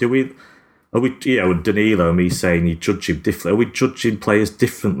thing. Are we, Danilo, me saying you judge him differently, are we judging players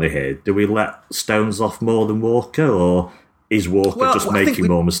differently here? Do we let Stones off more than Walker, or is Walker making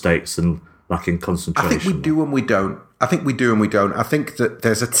more mistakes and lacking concentration? I think we do and we don't. I think that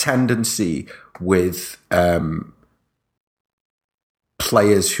there's a tendency with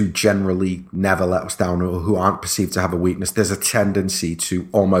players who generally never let us down or who aren't perceived to have a weakness. There's a tendency to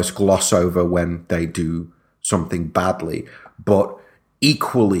almost gloss over when they do something badly. But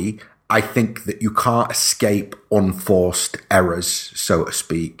equally, I think that you can't escape unforced errors, so to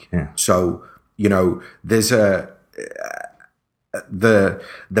speak. Yeah. So, there's the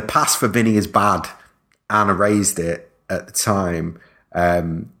pass for Vinny is bad. Anna raised it at the time.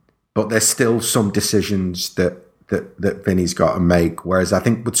 But there's still some decisions that Vinny's got to make. Whereas I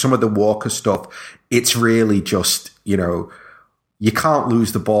think with some of the Walker stuff, it's really just, you can't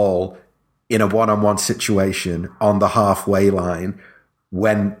lose the ball in a one-on-one situation on the halfway line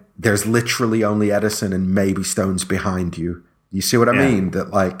when there's literally only Edison and maybe Stones behind you. You see what I mean?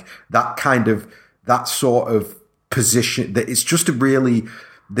 That that sort of position, that it's just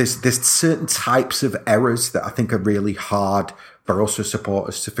there's certain types of errors that I think are really hard for us as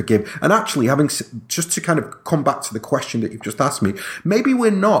supporters to forgive. And actually, just to kind of come back to the question that you've just asked me, maybe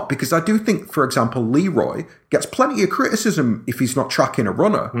we're not, because I do think, for example, Leroy gets plenty of criticism if he's not tracking a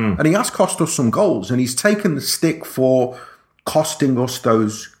runner, and he has cost us some goals, and he's taken the stick for costing us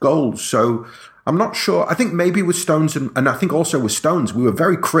those goals. So I'm not sure. I think maybe with Stones, and I think also with Stones, we were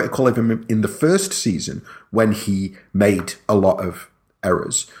very critical of him in the first season when he made a lot of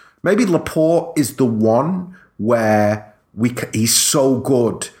errors. Maybe Laporte is the one where he's so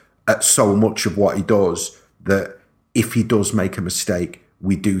good at so much of what he does that if he does make a mistake,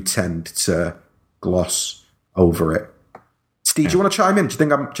 we do tend to gloss over it. Steve, do you want to chime in? Do you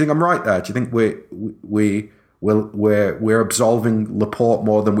think I'm right there? Do you think we're absolving Laporte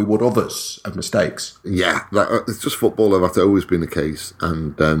more than we would others of mistakes? Yeah, it's just football. That's always been the case,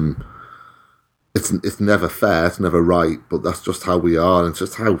 and it's never fair, it's never right, but that's just how we are, and it's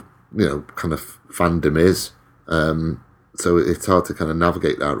just how kind of fandom is. So it's hard to kind of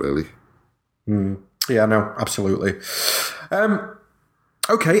navigate that, really. Yeah, no, absolutely.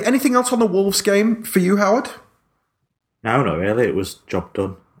 Okay, anything else on the Wolves game for you, Howard? No, not really. It was job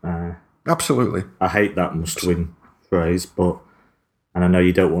done. Absolutely. I hate that must-win phrase, and I know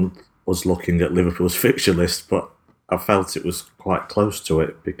you don't want us looking at Liverpool's fixture list, but I felt it was quite close to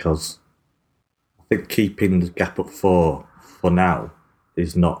it because I think keeping the gap at 4 for now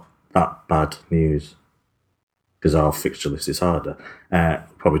is not that bad news because our fixture list is harder.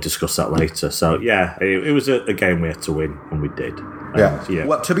 Probably discuss that later. So yeah, it was a game we had to win, and we did. Yeah.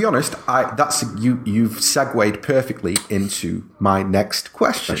 Well, to be honest, you've segued perfectly into my next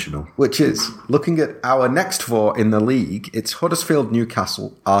question, which is looking at our next 4 in the league. It's Huddersfield,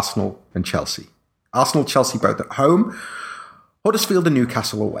 Newcastle, Arsenal, and Chelsea. Arsenal, Chelsea both at home. Huddersfield and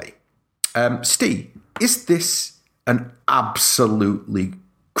Newcastle away. Steve, is this an absolutely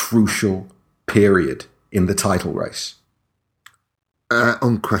crucial period in the title race?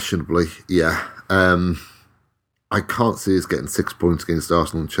 Unquestionably, yeah. I can't see us getting 6 points against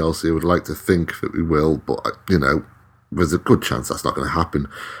Arsenal and Chelsea. I would like to think that we will, but there's a good chance that's not going to happen.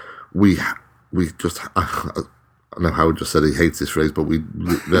 We just, I know Howard just said he hates this phrase, but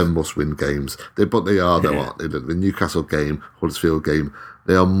they're must-win games. They are, though, aren't they? The Newcastle game, Huddersfield game,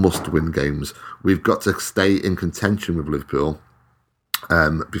 they are must-win games. We've got to stay in contention with Liverpool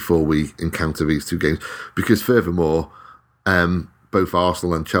before we encounter these 2 games, because furthermore, both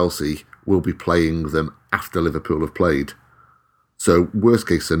Arsenal and Chelsea will be playing them after Liverpool have played. So worst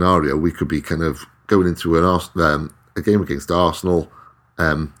case scenario, we could be kind of going into a game against Arsenal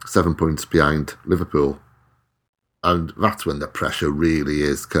 7 points behind Liverpool. And that's when the pressure really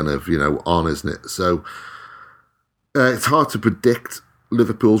is kind of, on, isn't it? So it's hard to predict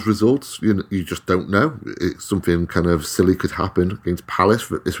Liverpool's results. You just don't know. Something kind of silly could happen against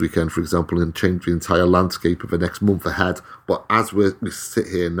Palace this weekend, for example, and change the entire landscape of the next month ahead. But as we sit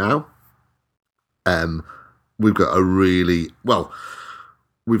here now, we've got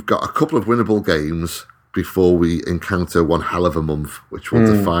we've got a couple of winnable games before we encounter one hell of a month, which will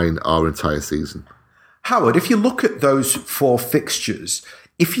define our entire season. Howard, if you look at those 4 fixtures,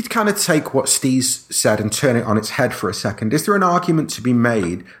 if you kind of take what Steve said and turn it on its head for a second, is there an argument to be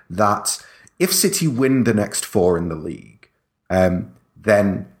made that if City win the next 4 in the league,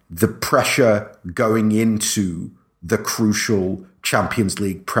 then the pressure going into the crucial Champions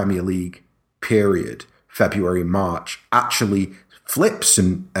League, Premier League period, February, March, actually flips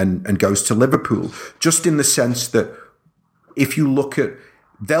and goes to Liverpool, just in the sense that if you look at,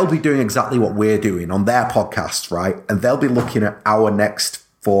 they'll be doing exactly what we're doing on their podcasts, right? And they'll be looking at our next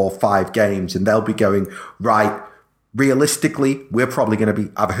 4 or 5 games and they'll be going, right, realistically, we're probably going to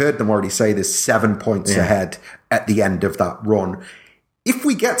be, I've heard them already say this, 7 points ahead at the end of that run. If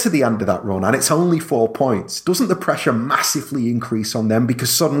we get to the end of that run and it's only 4 points, doesn't the pressure massively increase on them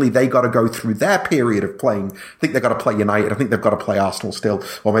because suddenly they got to go through their period of playing? I think they've got to play United. I think they've got to play Arsenal still,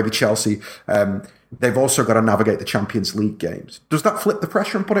 or maybe Chelsea. They've also got to navigate the Champions League games. Does that flip the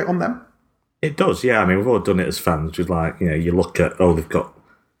pressure and put it on them? It does, yeah. I mean, we've all done it as fans. Just like, you look at, they've got,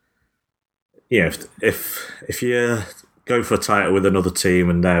 if you're going for a title with another team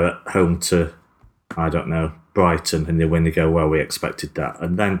and they're at home to, I don't know, Brighton, and they win, they go, well, we expected that.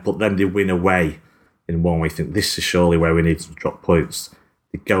 But then they win away in one way. You think, this is surely where we need to drop points.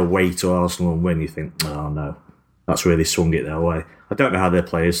 They go away to Arsenal and win, you think, oh no, that's really swung it their way. I don't know how their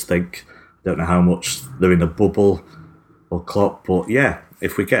players think. I don't know how much they're in a bubble or Klopp, but yeah,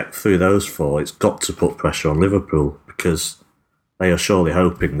 if we get through those 4, it's got to put pressure on Liverpool because they are surely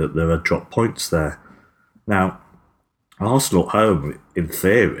hoping that there are drop points there. Now, Arsenal at home, in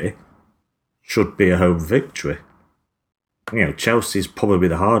theory, should be a home victory. Chelsea's probably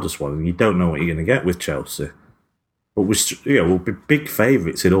the hardest one, and you don't know what you're going to get with Chelsea. But we'll be big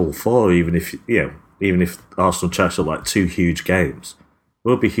favourites in all 4, even if Arsenal and Chelsea are like 2 huge games.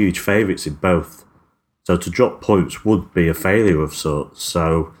 We'll be huge favourites in both. So to drop points would be a failure of sorts.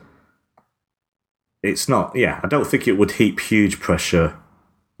 So it's not, I don't think it would heap huge pressure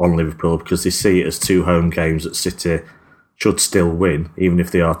on Liverpool because they see it as 2 home games that City should still win, even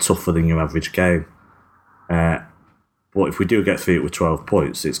if they are tougher than your average game. But if we do get through it with 12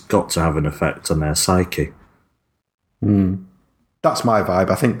 points, it's got to have an effect on their psyche. That's my vibe.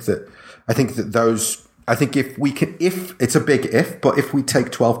 I think if it's a big if, but if we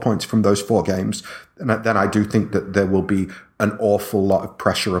take 12 points from those 4 games, then I do think that there will be an awful lot of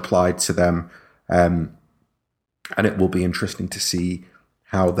pressure applied to them. And it will be interesting to see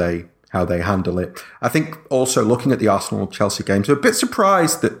how they handle it. I think also looking at the Arsenal-Chelsea games, I'm a bit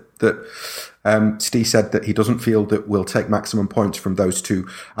surprised that Steve said that he doesn't feel that we'll take maximum points from those 2.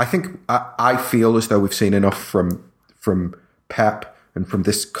 I think I feel as though we've seen enough from Pep and from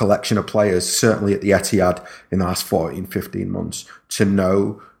this collection of players, certainly at the Etihad in the last 14, 15 months, to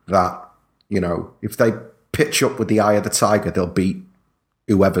know that, if they pitch up with the eye of the tiger, they'll beat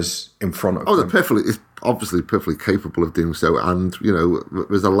whoever's in front of them. It's obviously perfectly capable of doing so, and,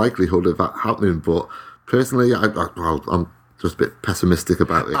 there's a likelihood of that happening, but personally, I'm just a bit pessimistic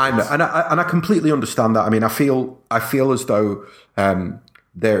about it. I know, and I completely understand that. I mean, I feel as though our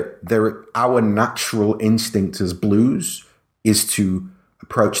natural instinct as Blues is to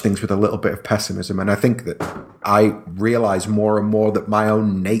approach things with a little bit of pessimism, and I think that I realise more and more that my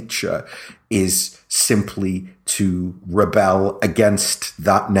own nature is simply to rebel against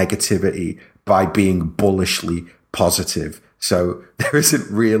that negativity by being bullishly positive. So there isn't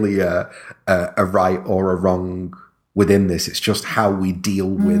really a right or a wrong within this. It's just how we deal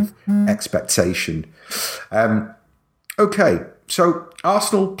with expectation. Okay, so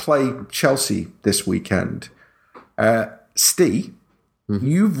Arsenal play Chelsea this weekend. Steve,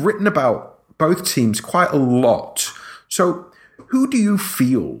 you've written about both teams quite a lot. So who do you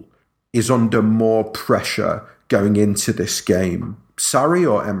feel is under more pressure going into this game, Sarri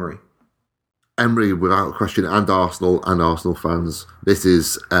or Emery? Emery, without question, and Arsenal fans. This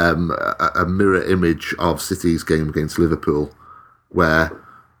is a mirror image of City's game against Liverpool, where,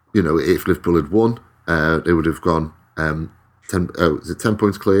 if Liverpool had won, they would have gone 10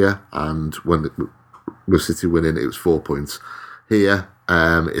 points clear, and with City winning, it was 4 points. Here,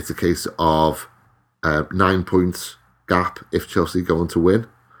 it's a case of 9 points gap if Chelsea go on to win,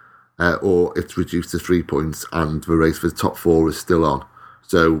 or it's reduced to 3 points, and the race for the top four is still on.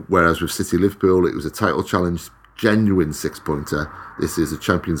 So, whereas with City Liverpool, it was a title challenge, genuine 6-pointer. This is a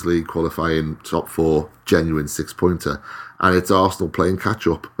Champions League qualifying top four, genuine 6-pointer. And it's Arsenal playing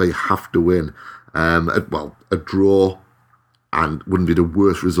catch-up. They have to win. A draw and wouldn't be the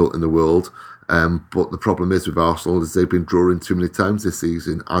worst result in the world. But the problem is with Arsenal is they've been drawing too many times this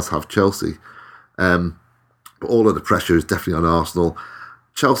season, as have Chelsea. But all of the pressure is definitely on Arsenal.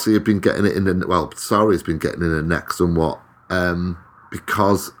 Chelsea have been getting it Sarri has been getting in the neck somewhat.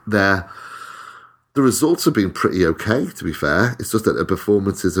 Because the results have been pretty okay, to be fair. It's just that the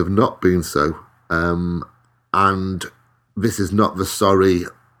performances have not been so. And this is not the Sarri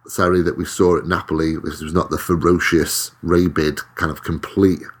that we saw at Napoli. This was not the ferocious, rabid, kind of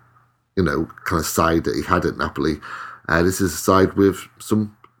complete, kind of side that he had at Napoli. This is a side with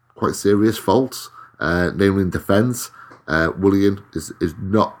some quite serious faults, namely in defence. Willian is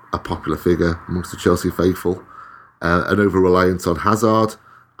not a popular figure amongst the Chelsea faithful. An over-reliance on Hazard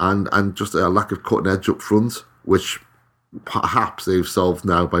and just a lack of cutting edge up front, which perhaps they've solved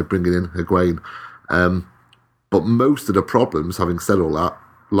now by bringing in Higuain. But most of the problems, having said all that,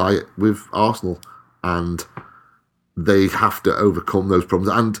 lie with Arsenal, and they have to overcome those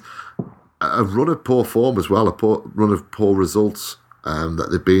problems. And a run of poor form as well, run of poor results that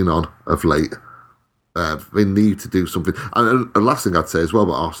they've been on of late. They need to do something. And the last thing I'd say as well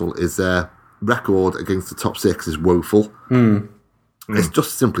about Arsenal is their record against the top six is woeful. It's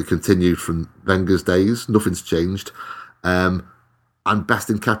just simply continued from Wenger's days. Nothing's changed. And best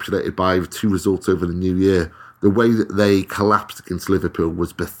encapsulated by 2 results over the new year. The way that they collapsed against Liverpool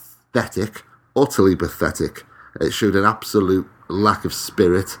was pathetic, utterly pathetic. It showed an absolute lack of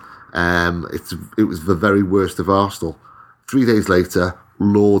spirit. It was the very worst of Arsenal. 3 days later,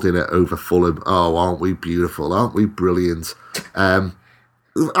 lording it over Fulham. Oh, aren't we beautiful? Aren't we brilliant?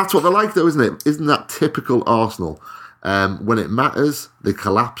 That's what they're like, though, isn't it? Isn't that typical Arsenal? When it matters, they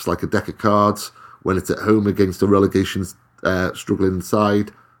collapse like a deck of cards. When it's at home against a relegation struggling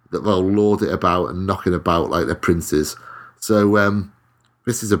side, that they'll lord it about and knock it about like they're princes. So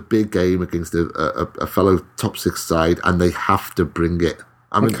this is a big game against a fellow top 6 side, and they have to bring it.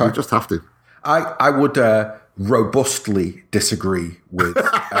 I mean, they just have to. I would robustly disagree with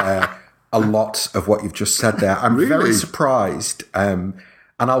a lot of what you've just said there. I'm very surprised.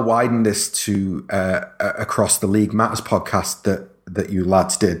 And I'll widen this to Across the League Matters podcast that you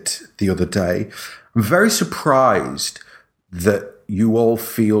lads did the other day. I'm very surprised that you all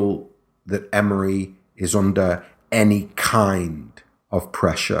feel that Emery is under any kind of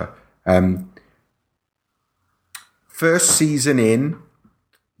pressure. First season in,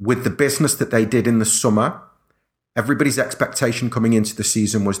 with the business that they did in the summer, everybody's expectation coming into the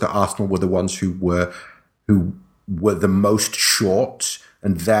season was that Arsenal were the ones who were the most short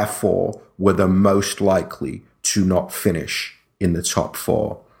and therefore were the most likely to not finish in the top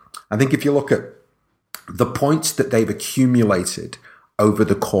 4. I think if you look at the points that they've accumulated over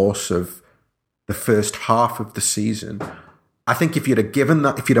the course of the first half of the season, I think if you'd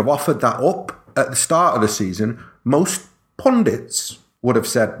have offered that up at the start of the season, most pundits would have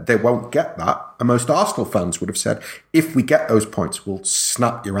said they won't get that. And most Arsenal fans would have said, if we get those points, we'll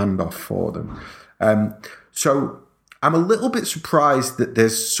snap your hand off for them. So I'm a little bit surprised that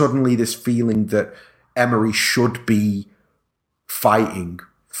there's suddenly this feeling that Emery should be fighting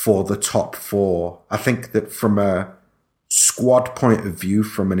for the top four. I think that from a squad point of view,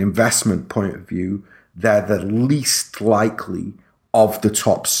 from an investment point of view, they're the least likely of the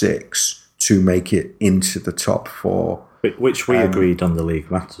top six to make it into the top four. Which we agreed on the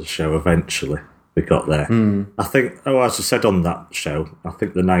League Matters show eventually. We got there. I think, as I said on that show, I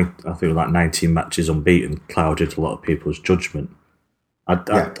think the 19 matches unbeaten clouded a lot of people's judgment. I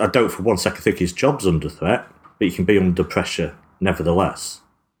don't for one second think his job's under threat, but he can be under pressure nevertheless.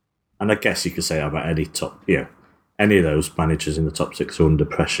 And I guess you could say about any of those managers in the top six are under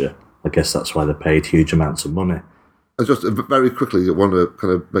pressure. I guess that's why they're paid huge amounts of money. I just very quickly want to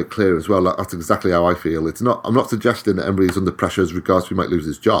kind of make clear as well, that's exactly how I feel. I'm not suggesting that Emery's under pressure as regards to he might lose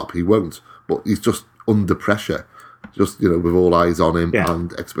his job. He won't, but he's just under pressure. Just, with all eyes on him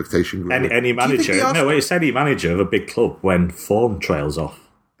and expectation growing. Any manager, it's any manager of a big club when form trails off.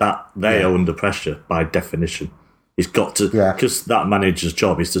 That they are under pressure by definition. He's got to, because that manager's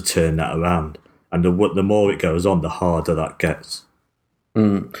job is to turn that around. And the more it goes on, the harder that gets.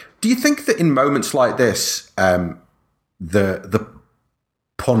 Do you think that in moments like this, the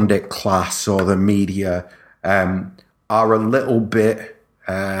pundit class or the media are a little bit,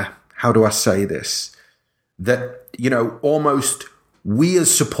 how do I say this? That, almost we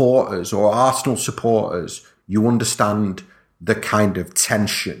as supporters or Arsenal supporters, you understand the kind of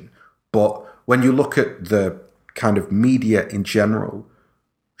tension. But when you look at the kind of media in general,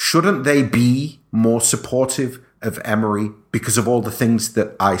 shouldn't they be more supportive of Emery because of all the things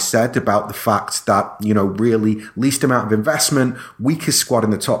that I said about the fact that, really least amount of investment, weakest squad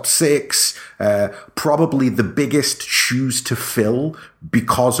in the top six, probably the biggest shoes to fill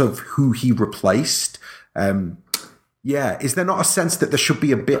because of who he replaced? Is there not a sense that there should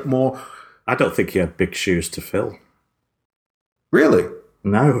be a bit more? I don't think he had big shoes to fill. Really?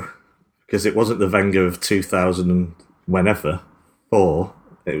 No, because it wasn't the Wenger of 2000 and whenever, or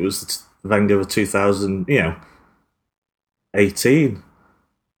it was the Wenger of 2000, 18.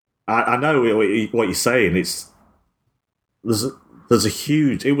 I know what you're saying. It's a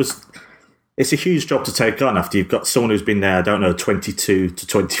huge job to take on after you've got someone who's been there, I don't know, 22 to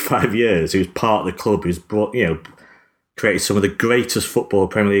 25 years, who's part of the club, who's brought, created some of the greatest football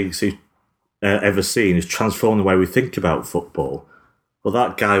Premier Leagues ever seen, who's transformed the way we think about football. Well,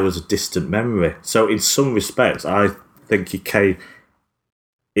 that guy was a distant memory. So in some respects, I think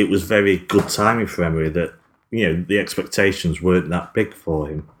it was very good timing for Emery that, the expectations weren't that big for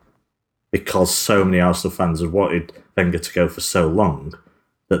him because so many Arsenal fans had wanted Wenger to go for so long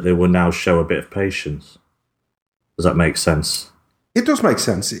that they will now show a bit of patience. Does that make sense? It does make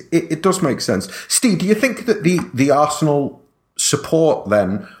sense. It does make sense. Steve, do you think that the Arsenal support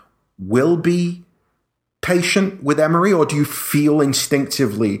then will be patient with Emery, or do you feel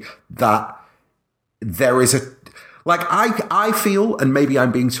instinctively that there is I feel, and maybe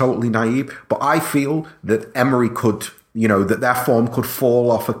I'm being totally naive, but I feel that Emery could, that their form could fall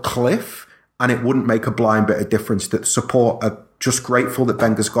off a cliff and it wouldn't make a blind bit of difference, that support are just grateful that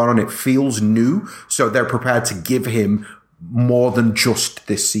Wenger's gone and it feels new, so they're prepared to give him more than just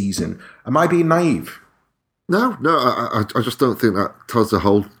this season. Am I being naive? No, I just don't think that tells the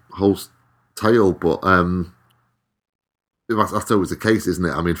whole tale, but that's always the case, isn't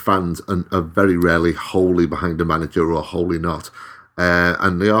it? I mean, fans are very rarely wholly behind a manager or wholly not.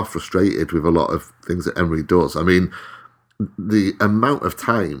 And they are frustrated with a lot of things that Emery does. I mean, the amount of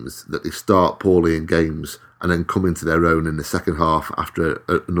times that they start poorly in games and then come into their own in the second half after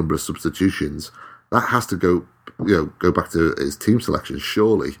a number of substitutions, that has to go back to his team selection,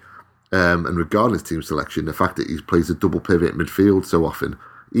 surely. And regarding his team selection, the fact that he plays a double pivot midfield so often,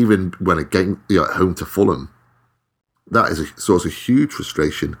 even when at home to Fulham, that is a source of huge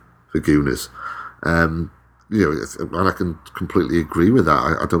frustration for Gunners. And I can completely agree with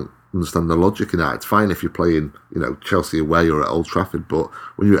that. I don't understand the logic in that. It's fine if you're playing, Chelsea away or at Old Trafford, but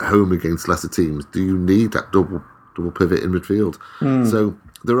when you're at home against lesser teams, do you need that double pivot in midfield? So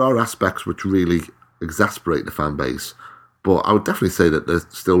there are aspects which really exasperate the fan base, but I would definitely say that they're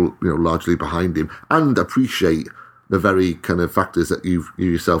still, largely behind him and appreciate the very kind of factors that you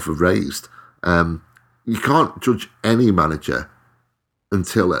yourself have raised. You can't judge any manager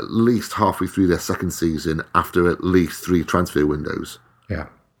until at least halfway through their second season after at least 3 transfer windows. Yeah.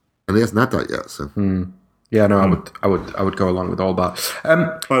 And he hasn't had that yet, so. Yeah, no, I would go along with all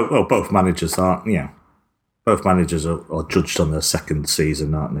that. Well, both managers aren't, both managers are judged on their second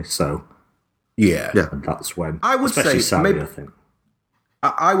season, aren't they? So, yeah. And that's when, I would especially say, Sarri, maybe, I think.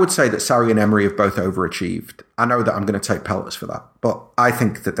 I would say that Sarri and Emery have both overachieved. I know that I'm going to take pelters for that, but I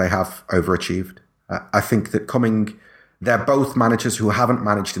think that they have overachieved. I think that they're both managers who haven't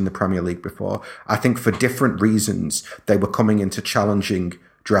managed in the Premier League before. I think for different reasons, they were coming into challenging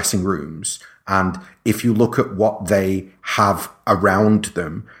dressing rooms. And if you look at what they have around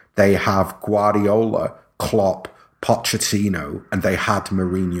them, they have Guardiola, Klopp, Pochettino, and they had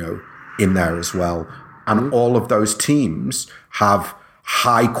Mourinho in there as well. And all of those teams have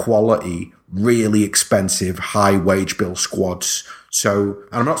high quality, really expensive, high wage bill squads. So,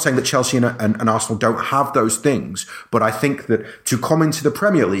 and I'm not saying that Chelsea and Arsenal don't have those things, but I think that to come into the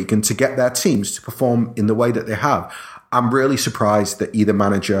Premier League and to get their teams to perform in the way that they have, I'm really surprised that either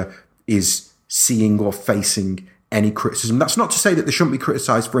manager is seeing or facing any criticism. That's not to say that they shouldn't be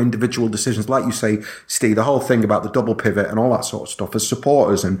criticised for individual decisions. Like you say, Steve, the whole thing about the double pivot and all that sort of stuff, as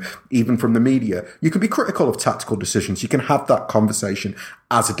supporters and even from the media, you can be critical of tactical decisions. You can have that conversation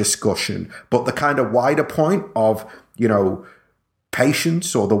as a discussion. But the kind of wider point of,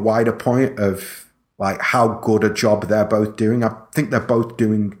 patience, or the wider point of like how good a job they're both doing, I think they're both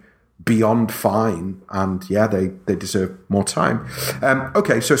doing beyond fine. And yeah, they deserve more time.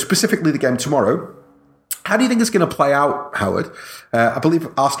 Okay, so specifically the game tomorrow. How do you think it's going to play out, Howard? I believe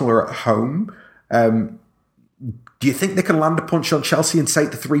Arsenal are at home. Do you think they can land a punch on Chelsea and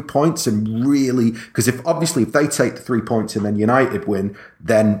take the 3 points and really? Because if they take the 3 points and then United win,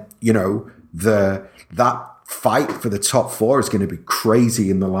 then that fight for the top four is going to be crazy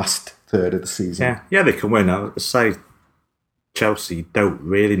in the last third of the season. Yeah, they can win. I would say Chelsea don't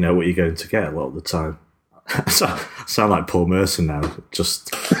really know what you're going to get a lot of the time. Sound like Paul Merson now.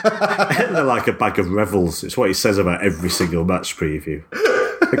 Just they're like a bag of revels. It's what he says about every single match preview.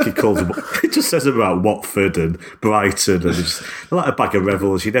 I think he calls them. He just says about Watford and Brighton, and just like a bag of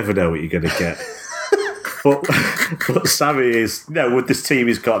revels. You never know what you're going to get. But Sammy is with this team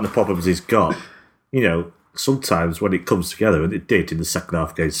he's got and the problems he's got. Sometimes when it comes together, and it did in the second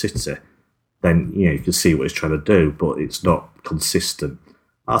half against City, then you can see what he's trying to do, but it's not consistent.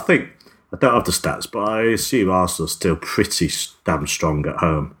 I don't have the stats, but I assume Arsenal's still pretty damn strong at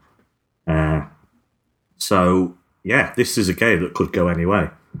home. So, yeah, this is a game that could go any way.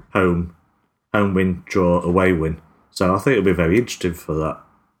 Home win, draw, away win. So I think it'll be very interesting for that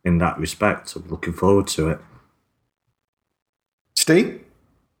in that respect. I'm looking forward to it. Steve?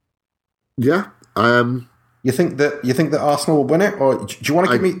 Yeah. You think that Arsenal will win it, or do you want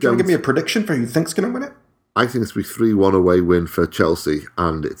to give me a prediction for who you think's going to win it? I think it's going to be 3-1 away win for Chelsea,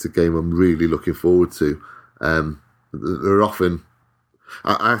 and it's a game I'm really looking forward to. They're often...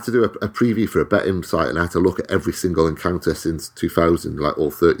 I have to do a preview for a betting site, and I had to look at every single encounter since 2000, like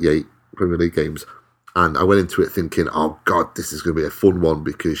all 38 Premier League games. And I went into it thinking, oh, God, this is going to be a fun one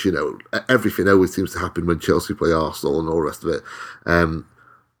because, everything always seems to happen when Chelsea play Arsenal and all the rest of it.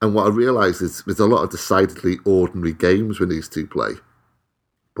 And what I realised is there's a lot of decidedly ordinary games when these two play.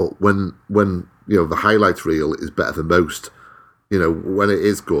 But when the highlight reel is better than most, when it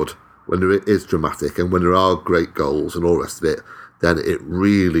is good, when it is dramatic, and when there are great goals and all the rest of it, then it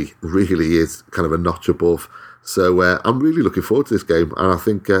really, really is kind of a notch above. So I'm really looking forward to this game, and I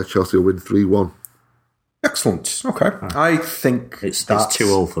think Chelsea will win 3-1. Excellent. Okay. I think it's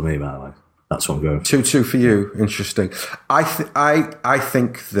 2-2 for me, by the way. That's what I'm going for. 2-2 for you. Interesting. I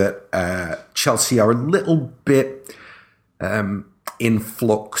think that Chelsea are a little bit in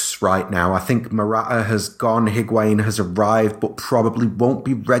flux right now. I think Morata has gone, Higuain has arrived, but probably won't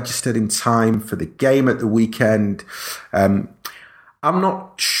be registered in time for the game at the weekend. I'm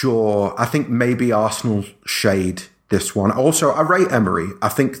not sure. I think maybe Arsenal shade this one. Also, I rate Emery. I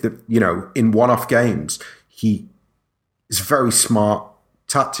think that, in one-off games, he is very smart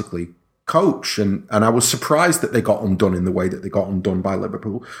tactically. Coach, and I was surprised that they got undone in the way that they got undone by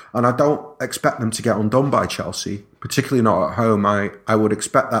Liverpool, and I don't expect them to get undone by Chelsea, particularly not at home. I would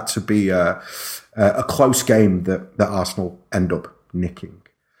expect that to be a close game that Arsenal end up nicking.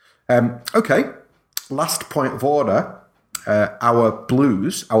 Okay, last point of order. Our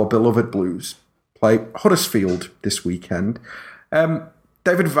beloved Blues, play Huddersfield this weekend.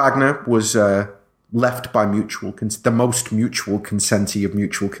 David Wagner was left by the most mutual consentee of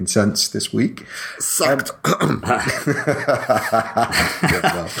mutual consents this week. Sucked.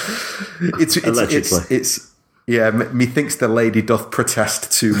 It's methinks the lady doth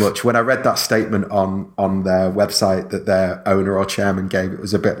protest too much. When I read that statement on their website that their owner or chairman gave, it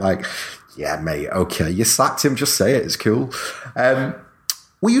was a bit like, yeah, mate, okay, you sacked him, just say it, it's cool.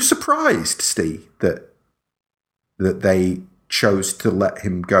 Were you surprised, Steve, that they chose to let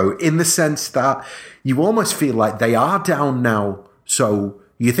him go, in the sense that you almost feel like they are down now, so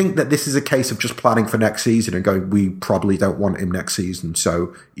You think that this is a case of just planning for next season and going, we probably don't want him next season,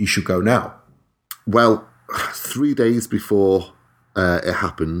 so he should go now? Well, 3 days before it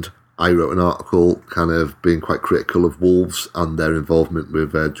happened, I wrote an article kind of being quite critical of Wolves and their involvement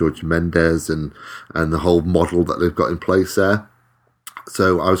with George Mendes and the whole model that they've got in place there.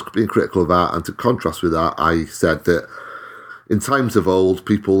 So I was being critical of that, and to contrast with that, I said that in times of old,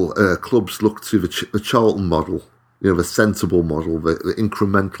 clubs look to the Charlton model, the sensible model, the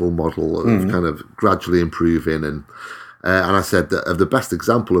incremental model of kind of gradually improving. And I said that the best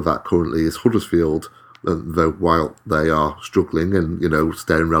example of that currently is Huddersfield, though while they are struggling and,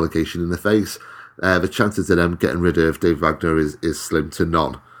 staring relegation in the face, the chances of them getting rid of Dave Wagner is slim to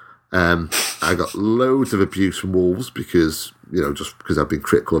none. I got loads of abuse from Wolves because, just because I've been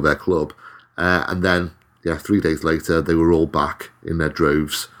critical of their club. And then, 3 days later, they were all back in their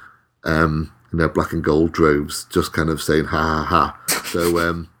droves, in their black and gold droves, just kind of saying, ha, ha, ha.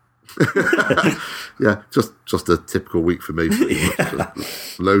 So, just a typical week for me.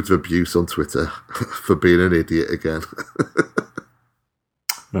 Loads of abuse on Twitter for being an idiot again.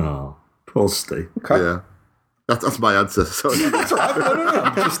 Oh, poor Steve. Okay. Yeah. That's my answer. Sorry. That's all right.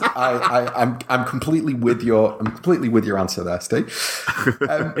 No. I'm completely with your answer there, Steve.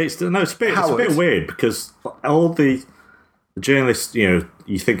 It's a bit weird because all the journalists, you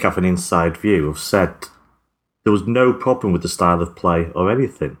think have an inside view, have said there was no problem with the style of play or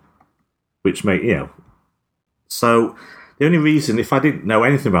anything, which So the only reason, if I didn't know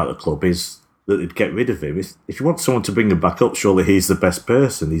anything about the club, is that they'd get rid of him. If you want someone to bring him back up, surely he's the best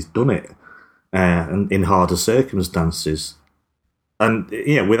person. He's done it. And in harder circumstances. And,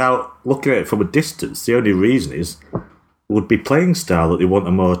 without looking at it from a distance, the only reason would be playing style, that they want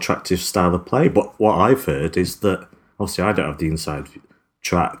a more attractive style of play. But what I've heard is that, obviously I don't have the inside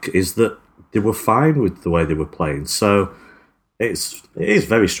track, is that they were fine with the way they were playing. So it is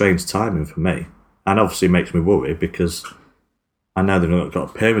very strange timing for me. And obviously it makes me worry because I know they've not got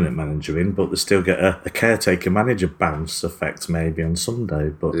a permanent manager in, but they still get a caretaker manager bounce effect maybe on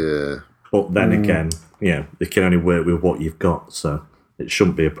Sunday. But yeah. But then again, they can only work with what you've got, so it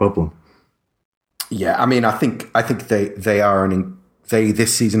shouldn't be a problem. Yeah, I mean, I think they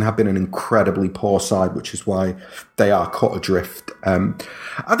this season have been an incredibly poor side, which is why they are cut adrift.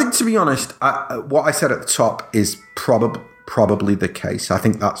 I think, to be honest, what I said at the top is probably the case. I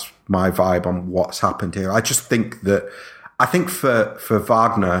think that's my vibe on what's happened here. I just think for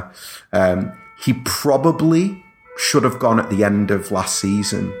Wagner, he probably should have gone at the end of last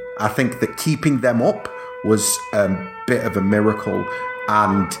season. I think that keeping them up was a bit of a miracle,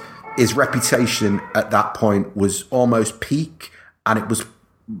 and his reputation at that point was almost peak. And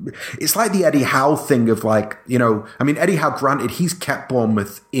it's like the Eddie Howe thing of Eddie Howe, granted, he's kept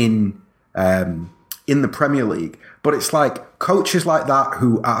Bournemouth in the Premier League, but it's like coaches like that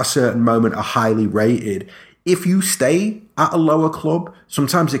who at a certain moment are highly rated. If you stay at a lower club,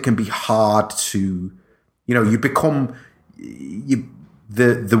 sometimes it can be hard to, you become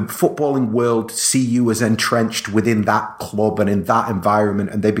the footballing world see you as entrenched within that club and in that environment,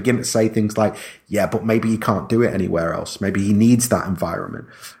 and they begin to say things like, yeah, but maybe he can't do it anywhere else. Maybe he needs that environment.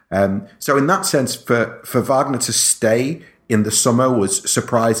 So in that sense, for Wagner to stay in the summer was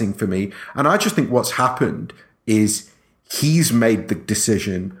surprising for me. And I just think what's happened is he's made the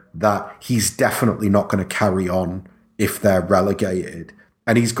decision that he's definitely not going to carry on if they're relegated.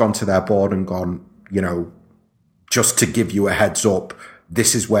 And he's gone to their board and gone, just to give you a heads up,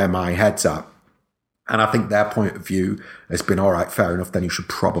 this is where my head's at. And I think their point of view has been, all right, fair enough, then you should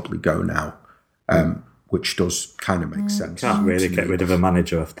probably go now, which does kind of make sense. Can't really get rid of a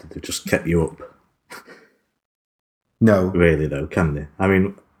manager after they've just kept you up. No. Really, though, can they? I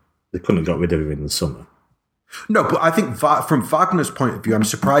mean, they couldn't have got rid of him in the summer. No, but I think from Wagner's point of view, I'm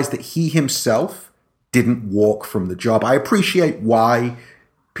surprised that he himself didn't walk from the job. I appreciate why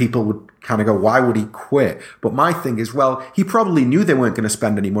people would kind of go, why would he quit? But my thing is, well, he probably knew they weren't going to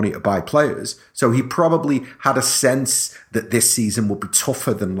spend any money to buy players. So he probably had a sense that this season would be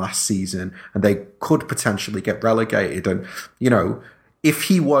tougher than last season and they could potentially get relegated. And, if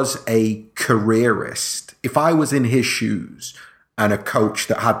he was a careerist, if I was in his shoes and a coach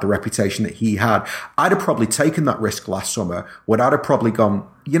that had the reputation that he had, I'd have probably taken that risk last summer when I'd have probably gone,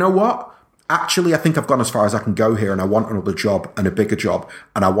 you know what? Actually, I think I've gone as far as I can go here and I want another job and a bigger job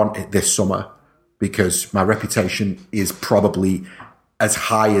and I want it this summer because my reputation is probably as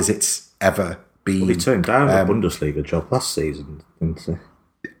high as it's ever been. Well, he turned down a Bundesliga job last season, didn't he?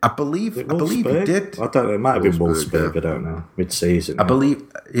 I believe he did. I don't know. It might have been Wolfsburg. I don't know. Mid-season. I believe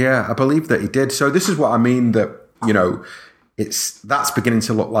that he did. So this is what I mean that, that's beginning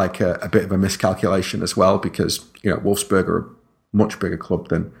to look like a bit of a miscalculation as well because, Wolfsburg are much bigger club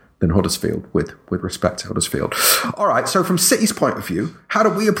than Huddersfield, with respect to Huddersfield. All right, so from City's point of view, how do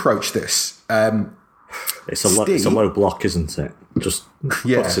we approach this? It's a low block, isn't it? Just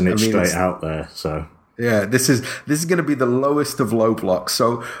putting it straight out there. So yeah, this is going to be the lowest of low blocks.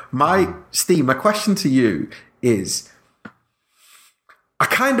 So my question to you is, I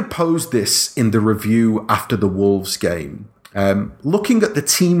kind of posed this in the review after the Wolves game. Looking at the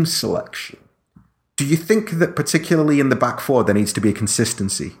team selection, do you think that particularly in the back four there needs to be a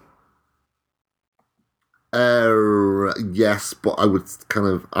consistency? Yes, but I would kind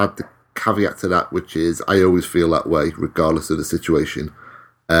of add the caveat to that, which is I always feel that way regardless of the situation.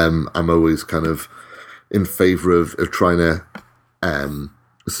 I'm always kind of in favour of trying to,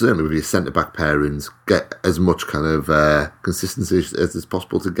 certainly with your centre-back pairings, get as much kind of consistency as is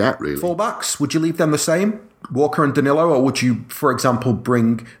possible to get, really. Fullbacks, would you leave them the same, Walker and Danilo, or would you, for example,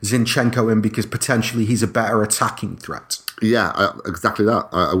 bring Zinchenko in because potentially he's a better attacking threat? Yeah, exactly that.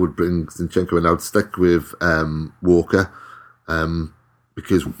 I would bring Zinchenko in. I would stick with Walker,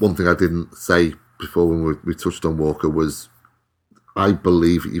 because one thing I didn't say before when we touched on Walker was I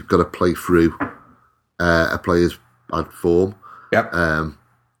believe you've got to play through a player's bad form. Yep.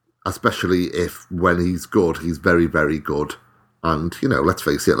 Especially if when he's good, he's very, very good. And, let's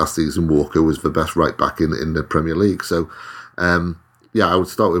face it, last season Walker was the best right back in the Premier League. So, I would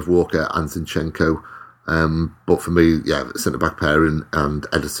start with Walker and Zinchenko. But for me, centre-back pairing and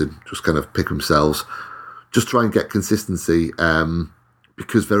Ederson just kind of pick themselves. Just try and get consistency,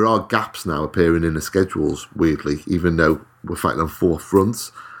 because there are gaps now appearing in the schedules, weirdly, even though we're fighting on four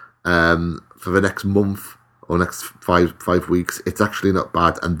fronts. For the next month or next five weeks, it's actually not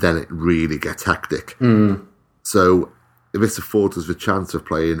bad, and then it really gets hectic. So if this affords us the chance of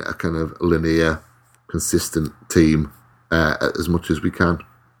playing a kind of linear, consistent team as much as we can.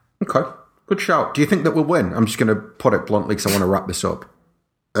 Okay. Good shout. Do you think that we'll win? I'm just going to put it bluntly because I want to wrap this up.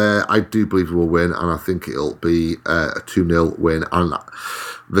 I do believe we will win, and I think it'll be a 2-0 win. And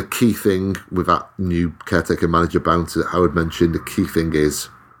the key thing with that new caretaker manager bounce that Howard mentioned, the key thing is,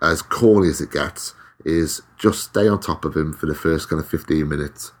 as corny as it gets, is just stay on top of him for the first kind of 15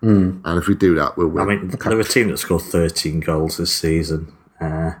 minutes. And if we do that, we'll win. I mean, they're a team that scored 13 goals this season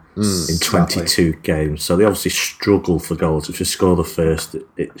in 22 games. So they obviously struggle for goals. If you score the first,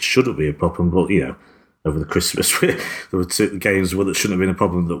 it shouldn't be a problem. But, over the Christmas, there were two games that shouldn't have been a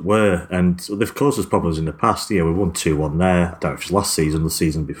problem that were. And they've caused us problems in the past. We won 2-1 there. I don't know if it was last season or the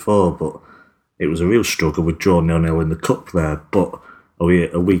season before, but it was a real struggle. We draw 0-0 in the cup there. But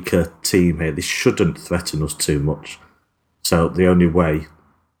a weaker team here, this shouldn't threaten us too much. So the only way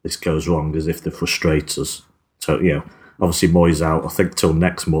this goes wrong is if they frustrate us. So, obviously Moyes out, I think, till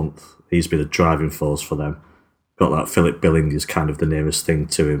next month. He's been a driving force for them. Got that Philip Billing is kind of the nearest thing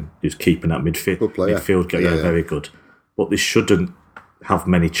to him, who's keeping that midfield going. Very good. But they shouldn't have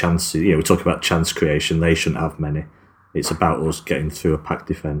many chances. We talk about chance creation. They shouldn't have many. It's about us getting through a packed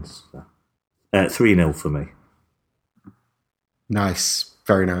defence. 3-0 for me. Nice.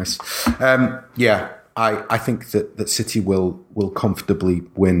 Very nice. I think that City will comfortably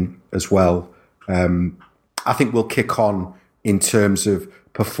win as well. I think we'll kick on in terms of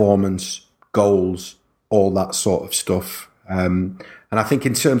performance, goals, all that sort of stuff. And I think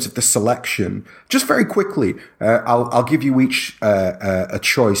in terms of the selection, just very quickly, I'll give you each a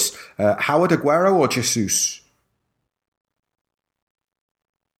choice. Howard, Aguero or Jesus?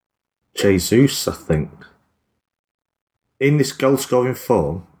 Jesus, I think. In this goal-scoring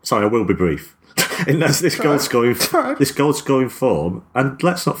form... Sorry, I will be brief. In this goal-scoring form, and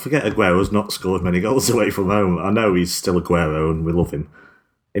let's not forget Aguero's not scored many goals away from home. I know he's still Aguero and we love him.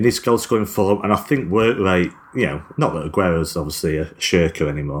 In his goal-scoring form, and I think work rate, not that Aguero's obviously a shirker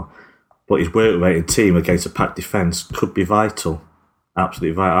anymore, but his work rate in team against a packed defence could be vital.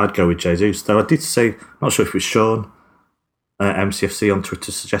 Absolutely vital. I'd go with Jesus. Though I did say, I'm not sure if it was Sean, MCFC on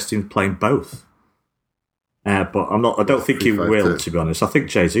Twitter, suggesting playing both. But I don't think he will, to be honest. I think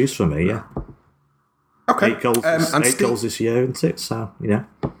Jesus for me, yeah. Okay. 8 goals this year, isn't it? So,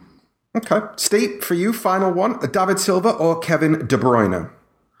 Okay. Steve, for you, final one, David Silva or Kevin De Bruyne?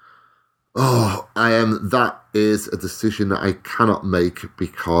 That is a decision that I cannot make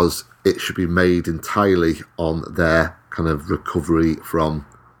because it should be made entirely on their kind of recovery from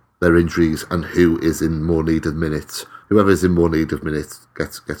their injuries and who is in more need of minutes. Whoever is in more need of minutes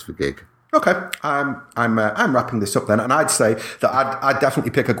gets the gig. Okay, I'm wrapping this up then, and I'd say that I'd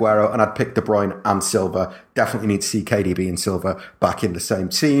definitely pick Aguero and I'd pick De Bruyne and Silva. Definitely need to see KDB and Silva back in the same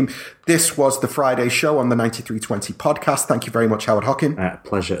team. This was the Friday show on the 9320 podcast. Thank you very much, Howard Hockin.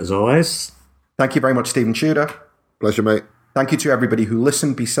 Pleasure as always. Thank you very much, Stephen Tudor. Pleasure, mate. Thank you to everybody who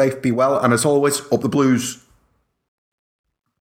listened. Be safe, be well, and as always, up the Blues.